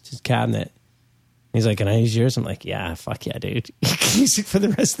up his cabinet. He's like, can I use yours? I'm like, yeah, fuck yeah, dude. You can use it for the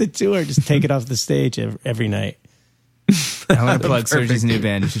rest of the tour. Just take it off the stage every night. I want to plug Sergi's new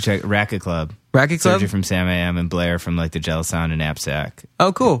band. You should check Racket Club. Racket Club? Sergi from Sam I Am and Blair from like the Gel Sound and Knapsack.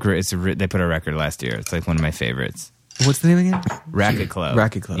 Oh, cool. They put a record last year. It's like one of my favorites. What's the name again? Racket Club.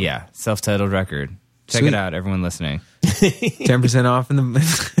 Racket Club. Yeah, self-titled record. Check it out, everyone listening. 10% off in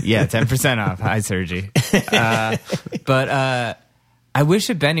the... Yeah, 10% off. Hi, Sergi. But I wish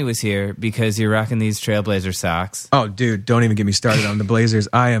that Benny was here because you're rocking these Trailblazer socks. Oh, dude, don't even get me started on the Blazers.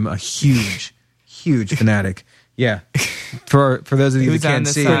 I am a huge fanatic. Yeah. For those of you that can't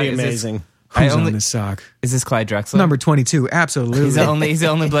see, pretty amazing. Who's on this sock? Is this Clyde Drexler? Number 22, absolutely. He's the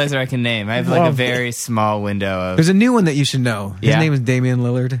only Blazer I can name. I have like a very small window of... There's a new one that you should know. His name is Damian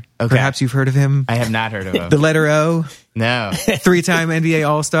Lillard. Okay. Perhaps you've heard of him. I have not heard of him. The letter O. No. 3-time NBA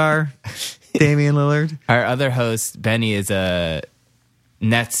All-Star, Damian Lillard. Our other host, Benny, is a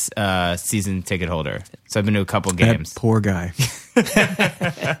Nets season ticket holder. So I've been to a couple games. That poor guy.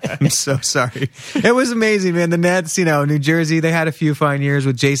 I'm so sorry. It was amazing, man. The Nets, New Jersey, they had a few fine years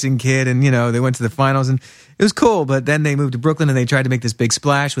with Jason Kidd, and they went to the finals, and it was cool. But then they moved to Brooklyn, and they tried to make this big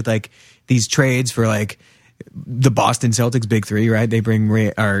splash with like these trades for like the Boston Celtics big three, right? They bring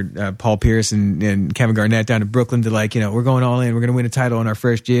Paul Pierce and Kevin Garnett down to Brooklyn to like, we're going all in. We're going to win a title in our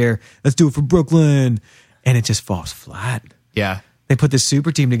first year. Let's do it for Brooklyn, and it just falls flat. Yeah. They put this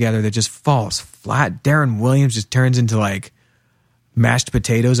super team together that just falls flat. Darren Williams just turns into like mashed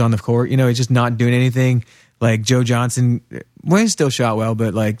potatoes on the court. He's just not doing anything. Like Joe Johnson, he still shot well,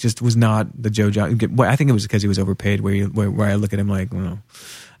 but like just was not the Joe Johnson. I think it was because he was overpaid. Where I look at him like,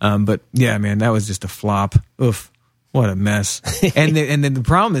 but yeah, man, that was just a flop. Oof, what a mess. and then the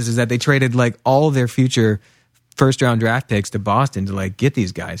problem is that they traded like all of their future first round draft picks to Boston to like get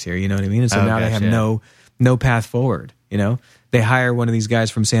these guys here. You know what I mean? And so now they have no path forward. They hire one of these guys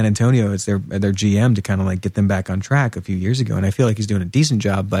from San Antonio as their GM to kind of like get them back on track a few years ago, and I feel like he's doing a decent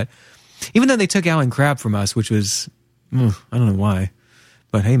job. But even though they took Alan Crabb from us, which was I don't know why,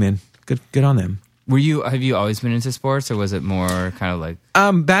 but hey, man, good on them. Have you always been into sports, or was it more kind of like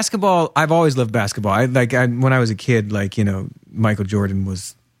basketball? I've always loved basketball. When I was a kid, Michael Jordan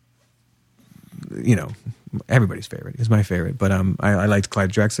was, everybody's favorite. He was my favorite. But I liked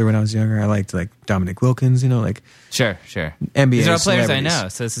Clyde Drexler when I was younger. I liked like Dominic Wilkins. like sure. NBA. These are all players I know,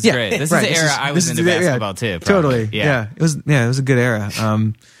 so this is great. This is the era I was into basketball too. Probably. Totally. Yeah. It was a good era.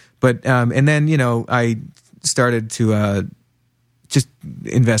 And then I started to just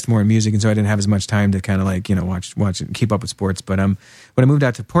invest more in music, and so I didn't have as much time to kind of like watch and keep up with sports. But when I moved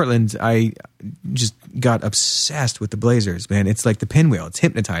out to Portland, I just got obsessed with the Blazers. Man, it's like the pinwheel. It's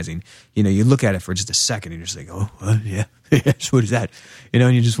hypnotizing. You look at it for just a second, and you're just like, oh, yeah, what is that?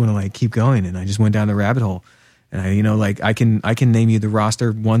 And you just want to like keep going. And I just went down the rabbit hole. And I can name you the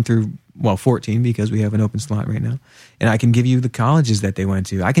roster 1 through 14 because we have an open slot right now, and I can give you the colleges that they went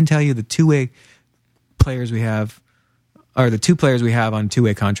to. I can tell you the two-way players we have. Are the 2 players we have on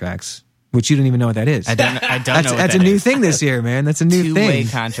 2-way contracts, which you don't even know what that is. I don't know what that is. That's a new thing this year, man. That's a new thing. 2-way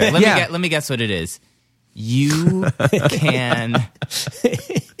contract. Let me guess what it is. You can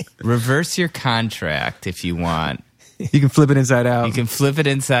reverse your contract if you want. You can flip it inside out. You can flip it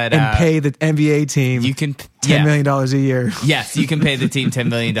inside and out. pay the NBA team $10 million a year. Yes, you can pay the team $10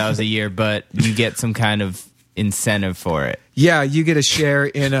 million a year, but you get some kind of incentive for it. Yeah, you get a share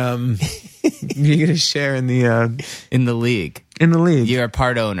in you get a share in the league. In the league. You're a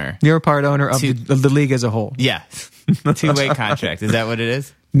part owner. You're a part owner of the league as a whole. Yeah. 2-way contract. Is that what it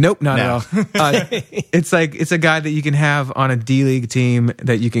is? Nope, not at all. It's a guy that you can have on a D League team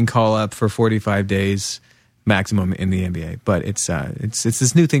that you can call up for 45 days maximum in the NBA. But it's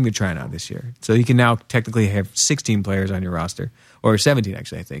this new thing they're trying out this year. So you can now technically have 16 players on your roster, or 17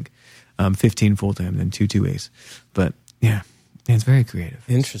 actually, I think. 15 full time, then 2 ways. But yeah, it's very creative.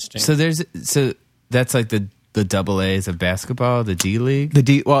 Interesting. So that's like the double A's of basketball, the D League. The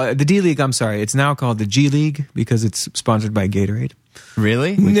D League. I'm sorry, it's now called the G League because it's sponsored by Gatorade.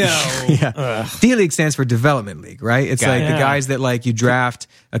 Really? No. Yeah. D League stands for Development League, right? It's the guys that like you draft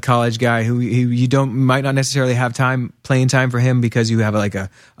a college guy who you might not necessarily have playing time for him because you have like a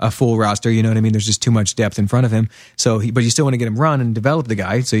full roster. You know what I mean? There's just too much depth in front of him. But you still want to get him run and develop the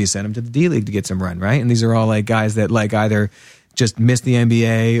guy, so you send him to the D League to get some run, right? And these are all like guys that like either just missed the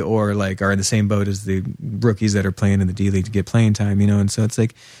NBA or like are in the same boat as the rookies that are playing in the D League to get playing time, and so it's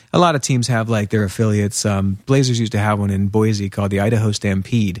like a lot of teams have like their affiliates. Blazers used to have one in Boise called the Idaho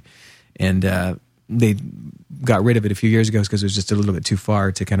Stampede, and they got rid of it a few years ago because it was just a little bit too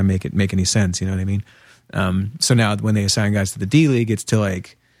far to kind of make it make any sense, you know what I mean? So now when they assign guys to the D League, it's to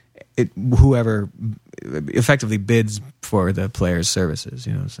like whoever effectively bids for the player's services,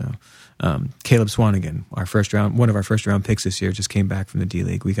 so Caleb Swanigan, one of our first round picks this year, just came back from the D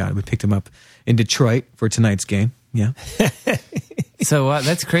League. We picked him up in Detroit for tonight's game. Yeah. So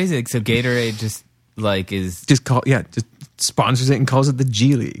that's crazy. So Gatorade just sponsors it and calls it the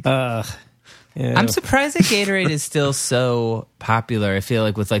G League. Yeah. I'm surprised that Gatorade is still so popular. I feel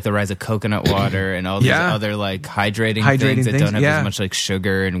like with like the rise of coconut water and all these other like hydrating things that don't have as much like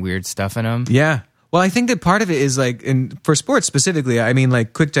sugar and weird stuff in them. Yeah. Well, I think that part of it is like, and for sports specifically, I mean,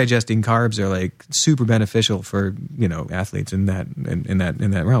 like quick digesting carbs are like super beneficial for athletes in that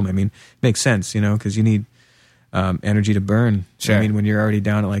realm. I mean, it makes sense, because you need energy to burn. Sure. I mean, when you're already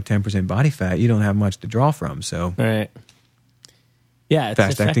down at like 10% body fat, you don't have much to draw from. So, right. Yeah, it's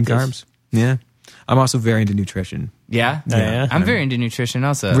fast acting carbs. Yeah. I'm also very into nutrition. Yeah? Yeah. I'm very into nutrition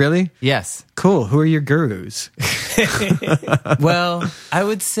also. Really? Yes. Cool. Who are your gurus? Well, I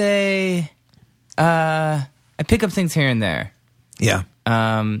would say I pick up things here and there. Yeah.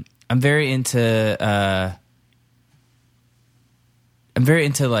 I'm very into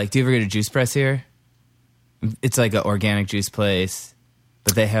like, do you ever go to Juice Press here? It's like an organic juice place,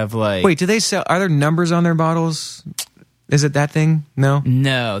 but they have like... Wait, do they sell... Are there numbers on their bottles? Is it that thing? No?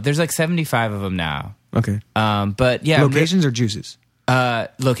 No, there's like 75 of them now. Okay. But yeah... Locations or juices?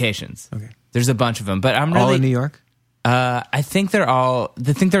 Locations. Okay. There's a bunch of them, but I'm really... All in New York? I think they're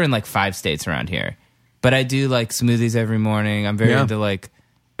in like 5 states around here. But I do like smoothies every morning. I'm very into like...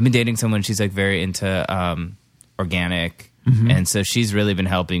 I've been dating someone, she's like very into organic. Mm-hmm. And so she's really been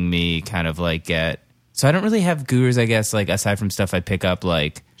helping me kind of like get... So I don't really have gurus, I guess, like aside from stuff I pick up,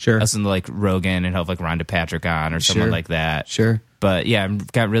 like listen to like Rogan and have like Rhonda Patrick on or someone like that. Sure. But yeah,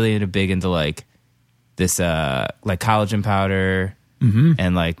 I've got really big into like this like collagen powder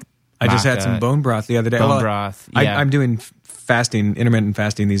and like I just had some bone broth the other day. Bone broth. Yeah. I'm doing intermittent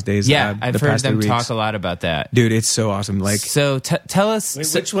fasting these days. Yeah, I've heard them talk a lot about that. Dude, it's so awesome. Like, so tell us.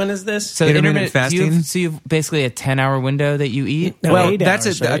 Wait, which one is this? So intermittent fasting. So you've basically a 10-hour window that you eat? No, well, 8 that's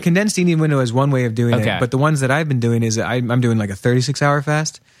hours, a condensed eating window is one way of doing it. But the ones that I've been doing is I'm doing like a 36-hour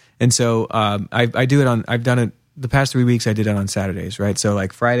fast. And so I do it on, I've done it the past 3 weeks. I did it on Saturdays, right? So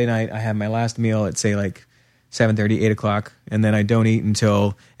like Friday night, I have my last meal at say like 7:30, 8 o'clock, and then I don't eat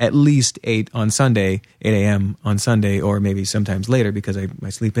until at least 8 a.m. on Sunday, or maybe sometimes later because I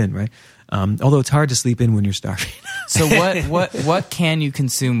sleep in, right? Although it's hard to sleep in when you're starving. So what can you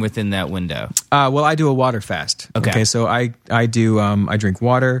consume within that window? Well, I do a water fast. Okay, so I drink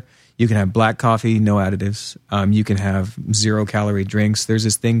water. You can have black coffee, no additives. You can have 0-calorie drinks. There's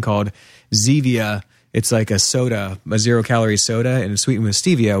this thing called Zevia. It's like a soda, a 0-calorie soda, and it's sweetened with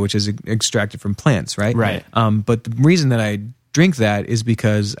stevia, which is extracted from plants, right? Right. But the reason that I drink that is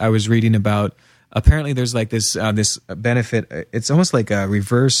because I was reading about, apparently there's like this benefit. It's almost like a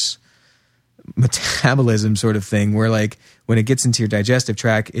reverse metabolism sort of thing, where like when it gets into your digestive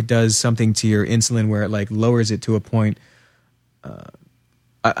tract, it does something to your insulin where it like lowers it to a point.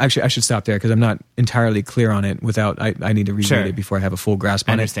 Actually, I should stop there because I'm not entirely clear on it. I need to reread it before I have a full grasp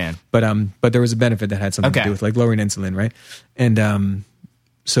on it. I understand. But there was a benefit that had something to do with like lowering insulin, right? And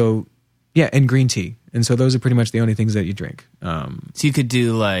so yeah, and green tea. And so those are pretty much the only things that you drink. So you could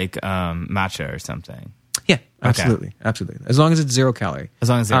do like matcha or something. Yeah, absolutely, absolutely. As long as it's 0-calorie. As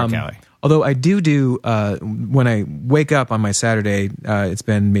long as 0-calorie. Although I do when I wake up on my Saturday, it's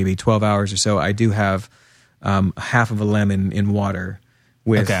been maybe 12 hours or so. I do have half of a lemon in water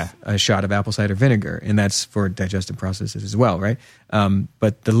with a shot of apple cider vinegar, and that's for digestive processes as well, right?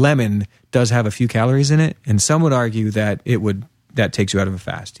 But the lemon does have a few calories in it, and some would argue that that takes you out of a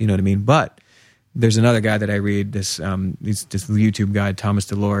fast. You know what I mean? But there's another guy that I read, this YouTube guy, Thomas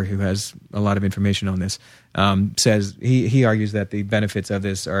DeLore, who has a lot of information on this. Says he argues that the benefits of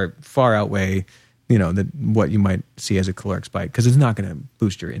this are far outweigh, what you might see as a caloric spike, because it's not going to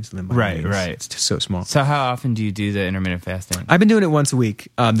boost your insulin. Right. It's just so small. So how often do you do the intermittent fasting? I've been doing it once a week,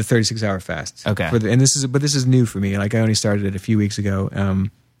 the 36-hour fast. Okay. This is new for me. Like I only started it a few weeks ago,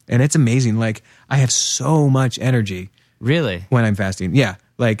 and it's amazing. Like I have so much energy. Really? When I'm fasting, yeah.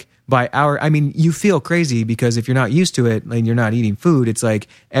 Like by hour, I mean, you feel crazy because if you're not used to it and you're not eating food, it's like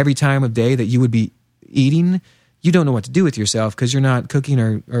every time of day that you would be eating, you don't know what to do with yourself because you're not cooking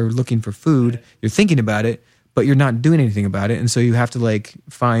or looking for food. You're thinking about it, but you're not doing anything about it. And so you have to like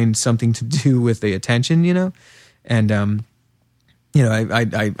find something to do with the attention, And,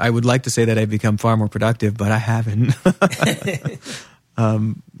 I would like to say that I've become far more productive, but I haven't.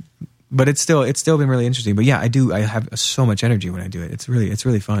 But it's still been really interesting. But yeah, I have so much energy when I do it. It's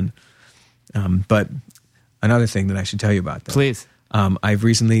really fun. But another thing that I should tell you about, though. Please. I've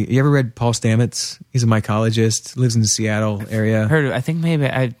recently. You ever read Paul Stamets? He's a mycologist, lives in the Seattle area. Heard of, I think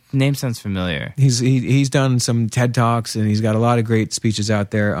maybe name sounds familiar. He's done some TED Talks, and he's got a lot of great speeches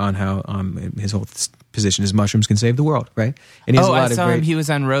out there on how his whole position is mushrooms can save the world, right? And he has I saw him. He was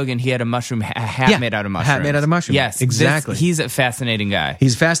on Rogan. He had a hat made out of mushrooms. Hat made out of mushrooms. Yes, exactly. He's a fascinating guy.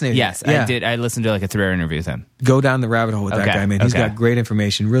 He's fascinating. Yes, yeah. I listened to like a 3-hour interview with him. Go down the rabbit hole with that guy, man. He's got great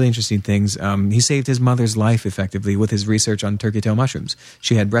information, really interesting things. He saved his mother's life effectively with his research on turkey tail mushrooms.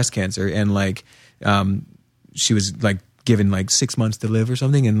 She had breast cancer, and she was like given like 6 months to live or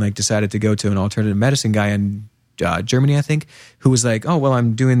something, and like decided to go to an alternative medicine guy in Germany, I think, who was like, oh well,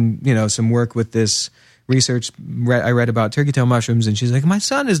 I'm doing some work with this research I read about turkey tail mushrooms, and she's like, my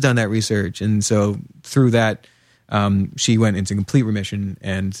son has done that research, and so through that she went into complete remission,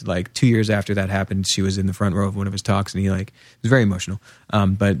 and like 2 years after that happened, she was in the front row of one of his talks, and he was very emotional,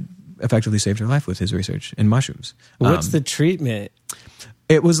 but effectively saved her life with his research in mushrooms. What's the treatment?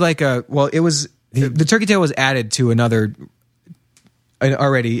 It was like the turkey tail was added to an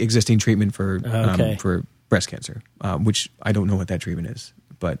already existing treatment for breast cancer, which I don't know what that treatment is,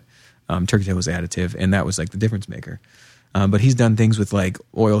 but turkey tail was additive, and that was like the difference maker. But he's done things with like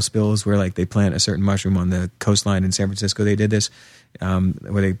oil spills where like they plant a certain mushroom on the coastline in San Francisco. They did this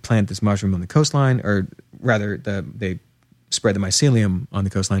where they plant this mushroom on the coastline, or rather they spread the mycelium on the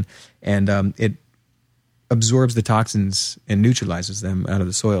coastline, and it absorbs the toxins and neutralizes them out of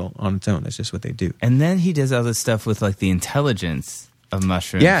the soil on its own. That's just what they do. And then he does all this stuff with like the intelligence of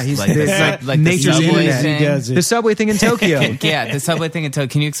mushrooms. Yeah, he's like nature's the subway internet. thing. The subway thing in Tokyo. Yeah, the subway thing in Tokyo.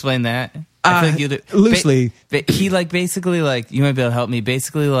 Can you explain that? I feel like loosely. He basically you might be able to help me.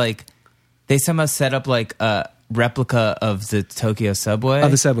 Basically, they somehow set up like a replica of the Tokyo subway.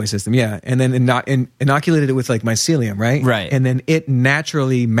 Of the subway system, yeah. And then inoculated it with like mycelium, right? Right. And then it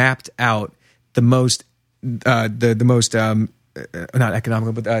naturally mapped out the most not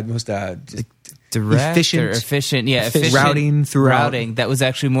economical, but the most direct efficient routing throughout. Routing that was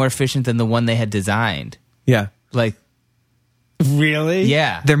actually more efficient than the one they had designed. Yeah. Really?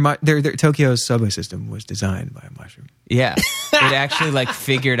 Yeah. Their Tokyo subway system was designed by a mushroom. Yeah. It actually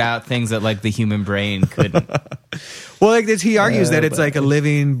figured out things that the human brain couldn't. Well, like he argues that it's like a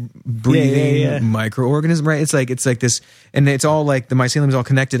living, breathing microorganism, right? It's like this, and it's all like the mycelium is all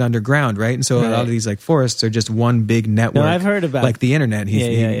connected underground, right? And so a lot of these like forests are just one big network. No, I've heard about like the internet. He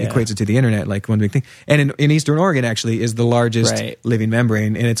equates it to the internet, like one big thing. And in Eastern Oregon, actually, is the largest living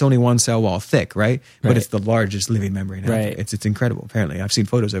membrane, and it's only one cell wall thick, right? But it's the largest living membrane. Right. It's incredible. Apparently, I've seen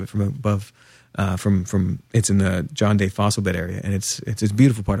photos of it from above. From it's in the John Day fossil bed area, and it's a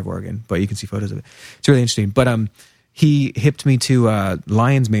beautiful part of Oregon, but you can see photos of it. It's really interesting. But he hipped me to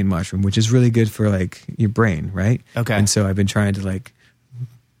lion's mane mushroom, which is really good for like your brain, right? Okay. And so I've been trying to like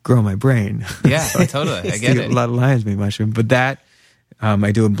grow my brain. Yeah, totally. I get it. A lot of lion's mane mushroom, but that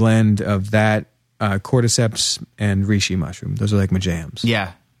I do a blend of that cordyceps and reishi mushroom. Those are like my jams.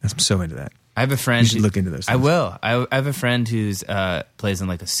 Yeah, I'm so into that. I have a friend. You should look into those things. I will. I have a friend who's plays in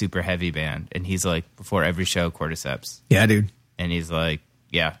like a super heavy band, and he's like before every show cordyceps. Yeah, dude. And he's like,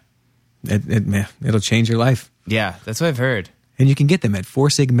 yeah, it'll change your life. Yeah, that's what I've heard. And you can get them at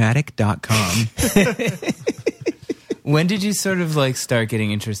foursigmatic.com. When did you sort of like start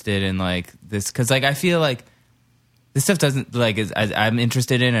getting interested in like this? Because like I feel like this stuff doesn't like I'm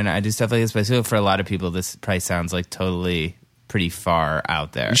interested in, and I do stuff like this, but I feel for a lot of people this probably sounds like totally pretty far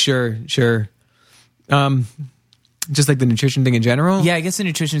out there. Sure. Just like the nutrition thing in general? Yeah, I guess the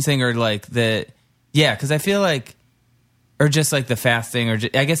nutrition thing or like because I feel like, or just like the fasting or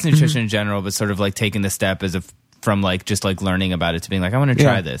I guess nutrition in general, but sort of like taking the step from like just like learning about it to being like, I want to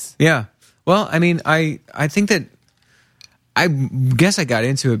try this. Yeah. Well, I mean, I think that I guess I got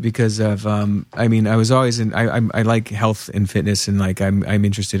into it because of, I was always I like health and fitness, and like I'm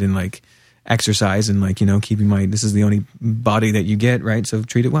interested in like exercise and like, keeping this is the only body that you get, right? So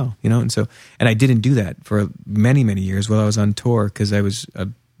treat it well, and I didn't do that for many, many years while I was on tour because I was a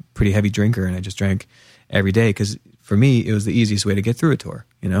pretty heavy drinker and I just drank every day because for me it was the easiest way to get through a tour.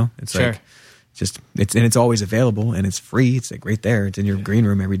 It's sure. Like it's always available and it's free. It's like right there. It's in your green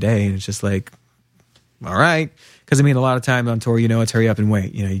room every day, and it's just like, all right. Because a lot of time on tour, it's hurry up and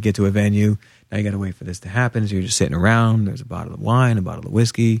wait. You get to a venue, now you got to wait for this to happen. So you're just sitting around. There's a bottle of wine, a bottle of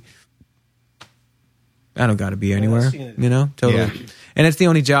whiskey. I don't got to be anywhere, totally. Yeah. And it's the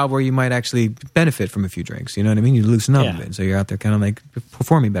only job where you might actually benefit from a few drinks. You know what I mean? You loosen up a bit, so you're out there kind of like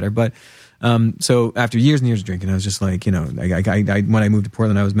performing better. But so after years and years of drinking, I was just like, when I moved to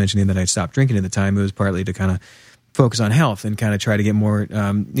Portland, I was mentioning that I stopped drinking at the time. It was partly to kind of focus on health and kind of try to get more,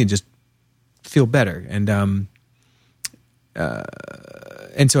 just feel better. And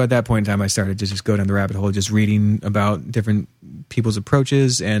so at that point in time, I started to just go down the rabbit hole, just reading about different people's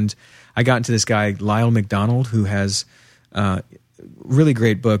approaches. And I got into this guy, Lyle McDonald, who has really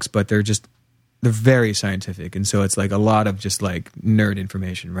great books, but they're very scientific. And so it's like a lot of just like nerd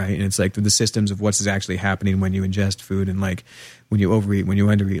information, right? And it's like the systems of what's actually happening when you ingest food and like when you overeat, when you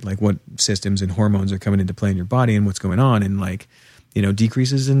undereat, like what systems and hormones are coming into play in your body and what's going on. And like,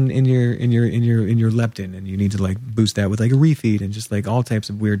 decreases in your leptin, and you need to like boost that with like a refeed and just like all types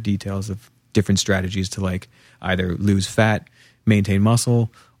of weird details of different strategies to like either lose fat, maintain muscle,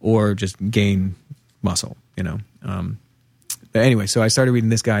 or just gain muscle, But anyway, so I started reading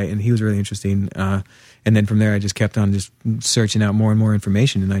this guy, and he was really interesting. And then from there, I just kept on just searching out more and more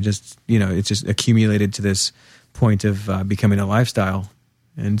information, and I just, it just accumulated to this point of becoming a lifestyle,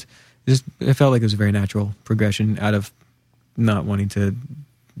 and it felt like it was a very natural progression out of not wanting to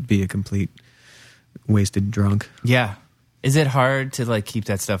be a complete wasted drunk. Yeah. Is it hard to like keep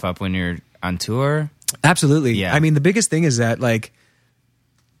that stuff up when you're on tour? Absolutely. Yeah. The biggest thing is that like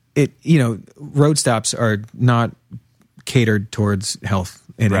road stops are not catered towards health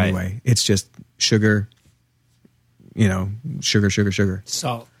in any way. It's just sugar, sugar.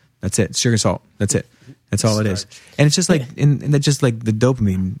 Salt. That's it. Sugar, salt. That's it. That's all it is. And it's just like, and that's just like the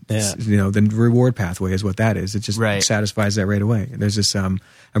dopamine, the reward pathway is what that is. It just satisfies that right away. There's this, I'm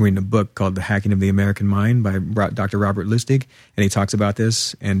reading a book called The Hacking of the American Mind by Dr. Robert Lustig, and he talks about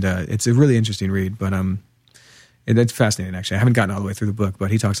this, and it's a really interesting read, but it's fascinating actually. I haven't gotten all the way through the book, but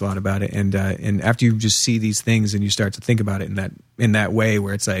he talks a lot about it, and after you just see these things and you start to think about it in that way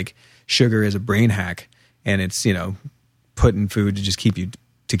where it's like sugar is a brain hack, and it's, put in food to just keep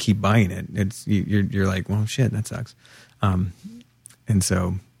buying it. It's you're like, well, shit, that sucks. And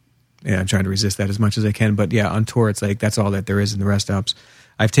so, I'm trying to resist that as much as I can. But yeah, on tour, it's like that's all that there is in the rest stops.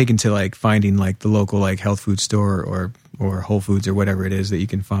 I've taken to like finding like the local like health food store or Whole Foods or whatever it is that you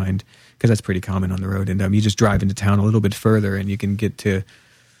can find, because that's pretty common on the road. And you just drive into town a little bit further, and you can get to,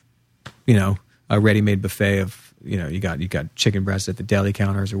 a ready-made buffet of, you got chicken breasts at the deli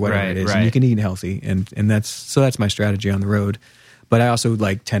counters or whatever it is, and you can eat healthy. And that's my strategy on the road. But I also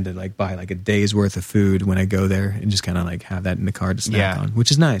like tend to like buy like a day's worth of food when I go there and just kind of like have that in the car to snack on,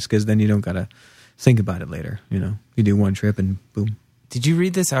 which is nice because then you don't gotta think about it later. You do one trip and boom. Did you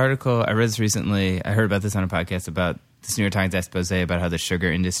read this article? I read this recently. I heard about this on a podcast about this New York Times expose about how the sugar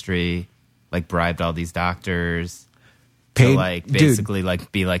industry like bribed all these doctors to like basically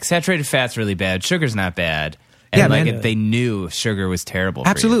like be like saturated fat's really bad, sugar's not bad. And they knew sugar was terrible.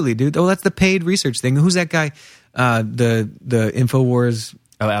 Absolutely, dude. Oh, that's the paid research thing. Who's that guy? The InfoWars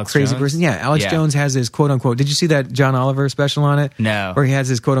Alex crazy Jones? person. Yeah, Alex Jones has his quote unquote. Did you see that John Oliver special on it? No. Where he has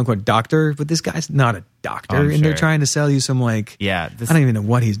his quote unquote doctor, but this guy's not a doctor, and they're trying to sell you some like. Yeah, I don't even know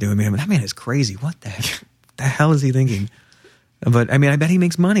what he's doing, man. But that man is crazy. What the heck? The hell is he thinking? But I mean, I bet he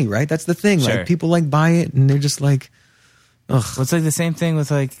makes money, right? That's the thing. Sure. Like people like buy it, and they're just like, ugh. Well, it's like the same thing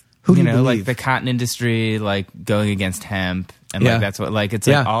with like like the cotton industry, like going against hemp, and like that's what like it's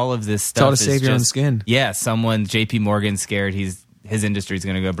like all of this stuff. It's all to save your own skin. Yeah, someone J.P. Morgan's scared his industry's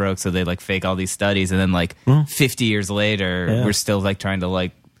going to go broke, so they like fake all these studies, and then like 50 years later, we're still like trying to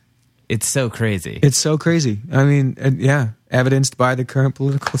like. It's so crazy. It's so crazy. I mean, evidenced by the current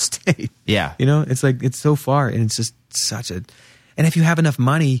political state. Yeah, it's like it's so far, and it's just such a. And if you have enough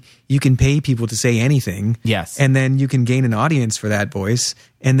money, you can pay people to say anything. Yes. And then you can gain an audience for that voice,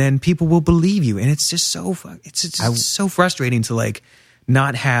 and then people will believe you. And it's just so so frustrating to like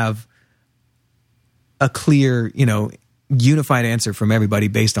not have a clear, unified answer from everybody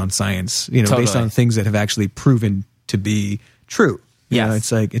based on science, based on things that have actually proven to be true. Yeah,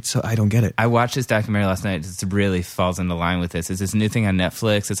 it's like I don't get it. I watched this documentary last night. It really falls into line with this. It's this new thing on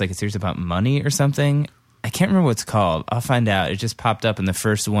Netflix. It's like a series about money or something. I can't remember what it's called. I'll find out. It just popped up, and the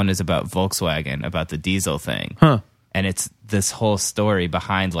first one is about Volkswagen, about the diesel thing. Huh. And it's this whole story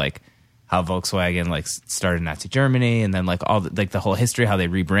behind like how Volkswagen like started Nazi Germany, and then like all the whole history, how they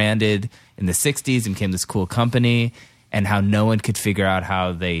rebranded in the 60s and became this cool company, and how no one could figure out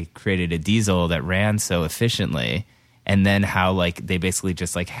how they created a diesel that ran so efficiently, and then how like they basically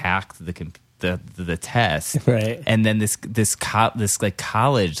just like hacked the test, right? And then this like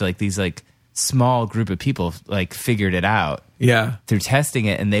college, like these like small group of people like figured it out through testing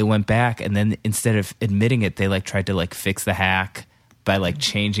it, and they went back, and then instead of admitting it, they like tried to like fix the hack by like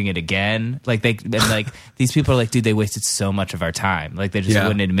changing it again. Like these people are like, dude, they wasted so much of our time. Like they just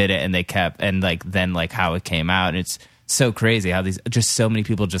wouldn't admit it, and they kept, and like then like how it came out, and it's so crazy how these just so many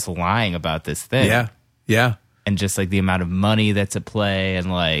people just lying about this thing. Yeah. And just like the amount of money that's at play, and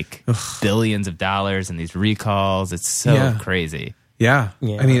like billions of dollars, and these recalls. It's so crazy. Yeah.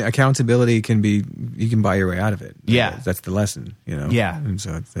 I mean, accountability can be, you can buy your way out of it. Yeah. That's the lesson, Yeah. And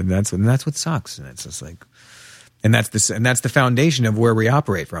so that's what sucks. And it's just like, and that's the foundation of where we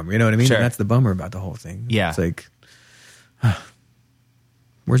operate from. You know what I mean? Sure. And that's the bummer about the whole thing. Yeah. It's like,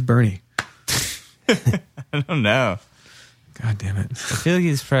 where's Bernie? I don't know. God damn it. I feel like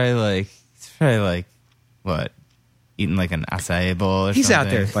he's probably like, what? Eating like an acai bowl or He's something.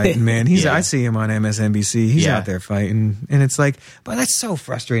 out there fighting, man. I see him on MSNBC. He's out there fighting. And it's like, but that's so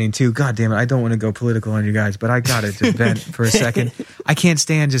frustrating too. God damn it. I don't want to go political on you guys, but I got to just vent for a second. I can't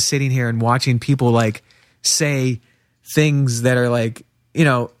stand just sitting here and watching people like say things that are like, I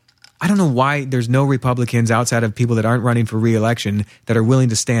don't know why there's no Republicans outside of people that aren't running for re-election that are willing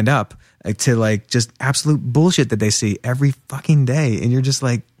to stand up to like just absolute bullshit that they see every fucking day. And you're just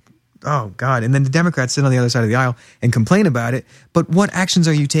like, oh, God. And then the Democrats sit on the other side of the aisle and complain about it. But what actions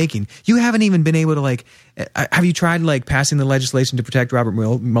are you taking? You haven't even been able to, like, have you tried, like, passing the legislation to protect Robert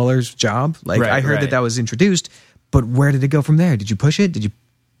Mueller's job? Like, I heard that was introduced, but where did it go from there? Did you push it? Did you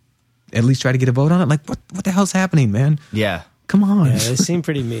at least try to get a vote on it? Like, what the hell's happening, man? Yeah. Come on. Yeah, they seem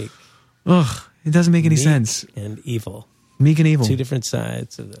pretty meek. Ugh, it doesn't make any sense. And evil. Meek and evil. Two different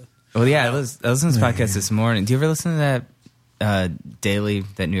sides of the... Well, yeah, I listened to this podcast this morning. Do you ever listen to that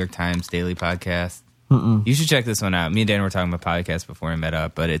that New York Times daily podcast? Mm-mm. You should check this one out. Me and Dan were talking about podcasts before we met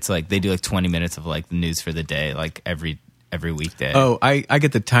up, but it's like they do like 20 minutes of like the news for the day, like every weekday. Oh, I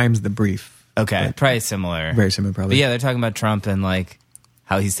get the Times, the brief. Okay, probably similar. Very similar, probably. But yeah, they're talking about Trump and like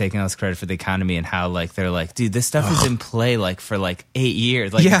how he's taking all this credit for the economy, and how like they're like, dude, this stuff is in play like for like 8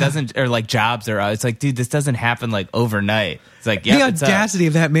 years. Like it doesn't, or like jobs are out. It's like, dude, this doesn't happen like overnight. It's like, the audacity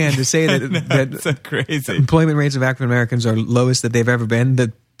of that man to say that so crazy. Employment rates of African Americans are lowest that they've ever been.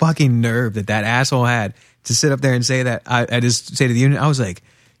 The fucking nerve that asshole had to sit up there and say that. I just say to the union, I was like,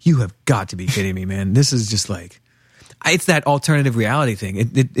 you have got to be kidding me, man. This is just like, it's that alternative reality thing.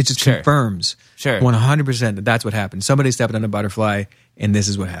 It just confirms 100% that's what happened. Somebody stepped on a butterfly, and this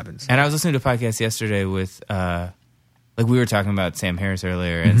is what happens. And I was listening to a podcast yesterday with, like we were talking about Sam Harris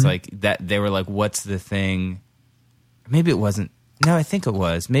earlier, and it's like that they were like, what's the thing? Maybe it wasn't. No, I think it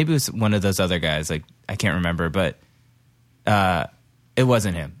was. Maybe it was one of those other guys. Like, I can't remember, but it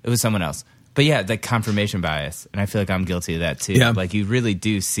wasn't him. It was someone else. But yeah, the confirmation bias, and I feel like I'm guilty of that too. Yeah. Like you really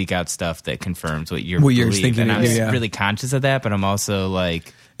do seek out stuff that confirms what you're thinking. And I'm yeah. really conscious of that, but I'm also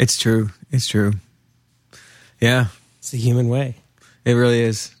like, it's true. Yeah, it's the human way. It really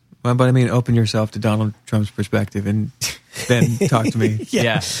is. Well, but I mean, open yourself to Donald Trump's perspective, and then talk to me.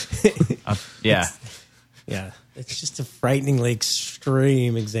 yeah. Yeah, it's just a frighteningly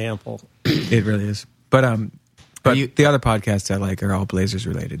extreme example. It really is. But the other podcasts I like are all Blazers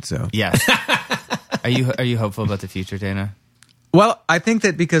related. So yeah. Are you hopeful about the future, Dana? Well, I think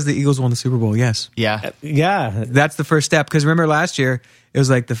that because the Eagles won the Super Bowl, yes. Yeah. That's the first step. Because remember last year, it was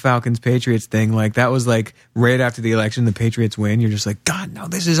like the Falcons-Patriots thing. Like that was like right after the election, the Patriots win. You're just like, God, no,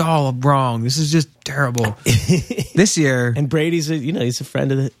 this is all wrong. This is just terrible. This year, and Brady's he's a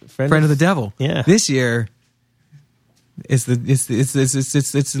friend of the devil. Yeah. This year, it's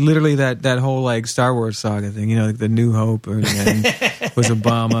literally that whole like Star Wars saga thing. Like the New Hope, or then was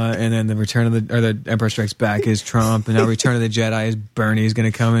Obama, and then the the Empire Strikes Back is Trump, and now Return of the Jedi is Bernie's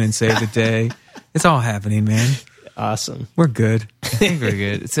going to come in and save the day. It's all happening, man. Awesome. We're good. I think we're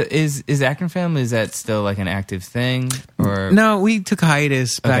good. So is Akron Family, is that still like an active thing? Or no, we took a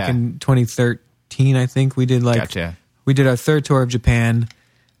hiatus back in 2013. I think we did we did our third tour of Japan,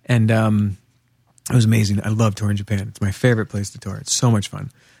 and it was amazing. I love touring Japan. It's my favorite place to tour. It's so much fun.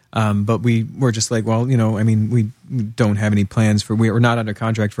 But we were just like, well, we don't have any plans we're not under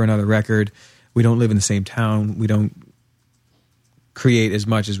contract for another record. We don't live in the same town. We don't create as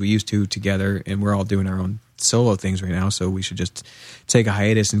much as we used to together, and we're all doing our own solo things right now. So we should just take a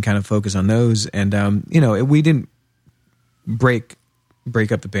hiatus and kind of focus on those. And, we didn't break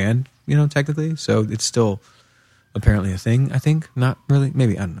up the band, technically. So it's still apparently a thing, I think. Not really.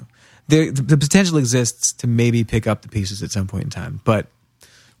 Maybe. I don't know. The potential exists to maybe pick up the pieces at some point in time, but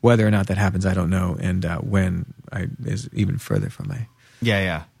whether or not that happens, I don't know, and when is even further from my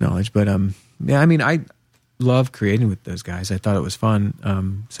knowledge. But I love creating with those guys. I thought it was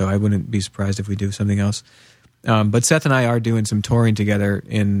fun, so I wouldn't be surprised if we do something else. But Seth and I are doing some touring together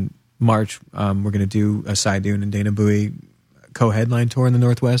in March. We're going to do a Side Dune and Dana Buoy co-headline tour in the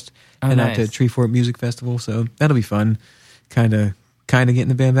Northwest, and out to Treefort Music Festival. So that'll be fun. Kind of getting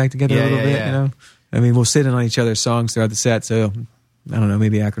the band back together a little bit. Yeah. I mean, we'll sit in on each other's songs throughout the set. So I don't know.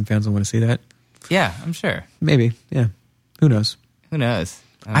 Maybe Akron fans will want to see that. Yeah, I'm sure. Maybe. Yeah. Who knows?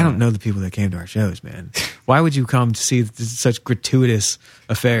 I don't know the people that came to our shows, man. Why would you come to see such gratuitous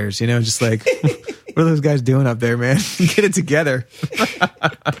affairs? Just like, what are those guys doing up there, man? Get it together.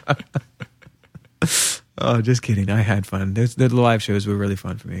 Oh, just kidding. I had fun. The live shows were really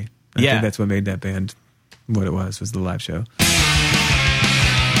fun for me. I think that's what made that band what it was the live show.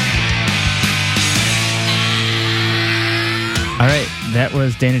 All right, that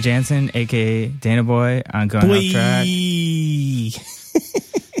was Dana Jansen, a.k.a. Dana Boy, on Going Off Track.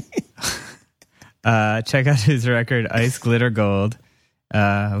 Check out his record, Ice Glitter Gold,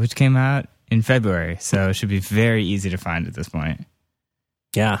 which came out in February, so it should be very easy to find at this point.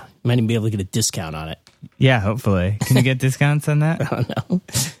 Yeah, might even be able to get a discount on it. Yeah, hopefully. Can you get discounts on that? I don't know.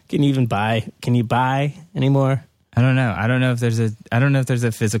 Can you buy anymore? I don't know. I don't know if there's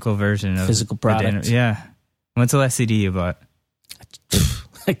a physical version of physical product. Yeah. When's the last CD you bought?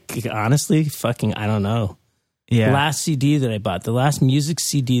 Honestly, I don't know. Yeah. The last CD that I bought, the last music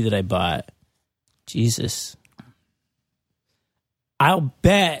CD that I bought, Jesus. I'll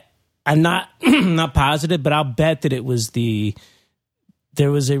bet, I'm not not positive, but I'll bet that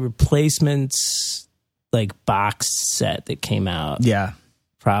there was a replacements like box set that came out. Yeah.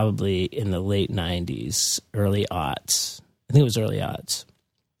 Probably in the late 90s, early aughts. I think it was early aughts.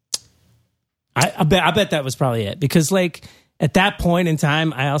 I bet that was probably it, because like at that point in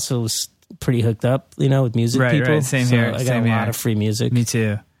time, I also was pretty hooked up, with music people. Right. Same here. I got a lot of free music. Me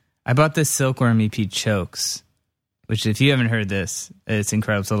too. I bought this Silkworm EP, Chokes, which if you haven't heard this, it's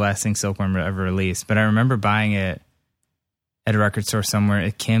incredible. It's the last thing Silkworm ever released. But I remember buying it at a record store somewhere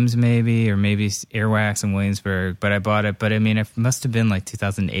at Kim's or maybe Earwax in Williamsburg. But I bought it. But I mean, it must have been like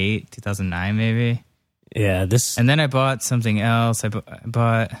 2008, 2009 maybe. Yeah. And then I bought something else. I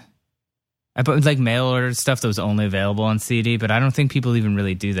bought like mail order stuff that was only available on CD, but I don't think people even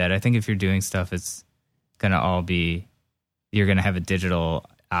really do that. I think if you're doing stuff, it's going to all be, you're going to have a digital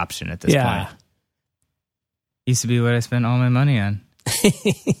option at this point. Used to be what I spent all my money on.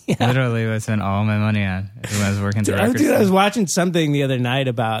 Yeah. Literally what I spent all my money on when I was working at the record store. I was watching something the other night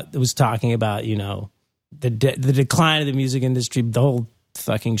it was talking about, the decline of the music industry, the whole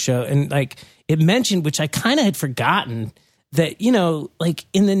fucking show. And like it mentioned, which I kind of had forgotten, that, like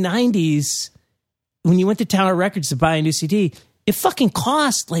in the 90s, when you went to Tower Records to buy a new CD, it fucking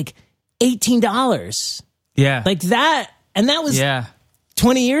cost like $18. Yeah. Like that. And that was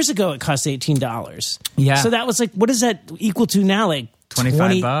 20 years ago, it cost $18. Yeah. So that was like, what does that equal to now? Like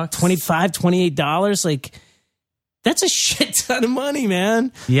 $25, $28. Like, that's a shit ton of money,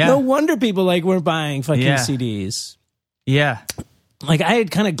 man. Yeah. No wonder people like weren't buying fucking CDs. Yeah. Like, I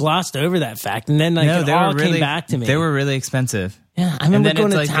had kind of glossed over that fact, and then like it all came back to me. They were really expensive. Yeah, I remember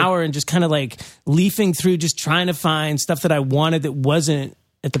going to the Tower and just kind of like leafing through, just trying to find stuff that I wanted that wasn't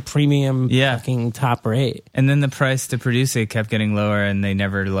at the premium fucking top rate. And then the price to produce it kept getting lower, and they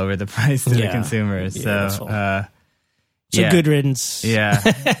never lowered the price to the consumers. So, good riddance. Yeah.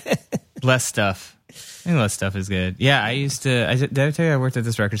 Less stuff. I think less stuff is good. Yeah, did I tell you I worked at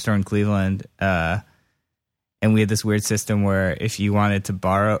this record store in Cleveland, and we had this weird system where if you wanted to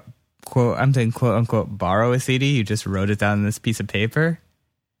borrow, quote unquote, borrow a CD, you just wrote it down on this piece of paper.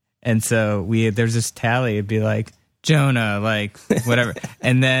 And so there's this tally, it'd be like, Jonah, like, whatever.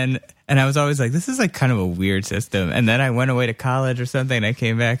 and I was always like, this is like kind of a weird system. And then I went away to college or something, and I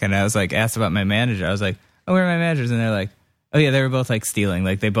came back and I was like, asked about my manager. I was like, oh, where are my managers? And they're like, oh yeah, they were both like stealing.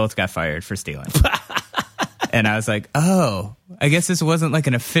 Like, they both got fired for stealing. And I was like, oh, I guess this wasn't like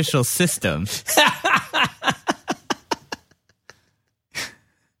an official system.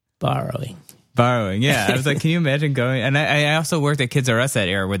 Borrowing, yeah. I was like, can you imagine going? And I also worked at Kids R Us that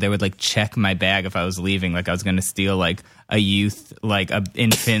era where they would like check my bag if I was leaving, like I was going to steal like a youth, like a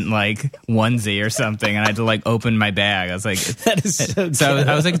infant, like onesie or something, and I had to like open my bag. I was like, that is so good. So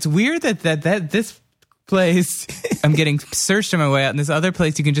I was like, it's weird that this place I'm getting searched on my way out, and this other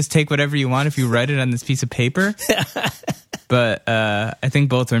place you can just take whatever you want if you write it on this piece of paper. But I think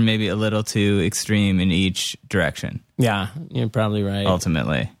both are maybe a little too extreme in each direction. Yeah, you're probably right.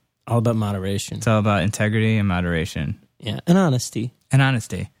 Ultimately. All about moderation. It's all about integrity and moderation. Yeah, and honesty.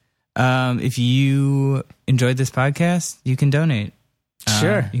 If you enjoyed this podcast, you can donate.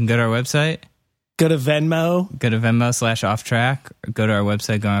 Sure. You can go to our website. Go to Venmo /offtrack. Or go to our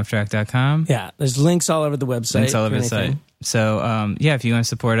website, goingofftrack.com. Yeah, there's links all over the website. Links all over the site. So, if you want to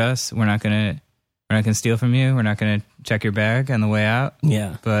support us, we're not going to steal from you. We're not going to check your bag on the way out.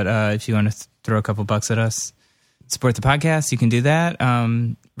 Yeah. But if you want to throw a couple bucks at us, support the podcast, you can do that.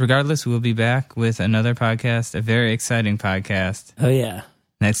 Regardless, we'll be back with another podcast, a very exciting podcast. Oh, yeah.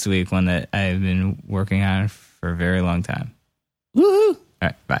 Next week, one that I've been working on for a very long time. Woohoo! All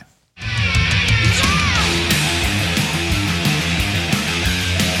right, bye.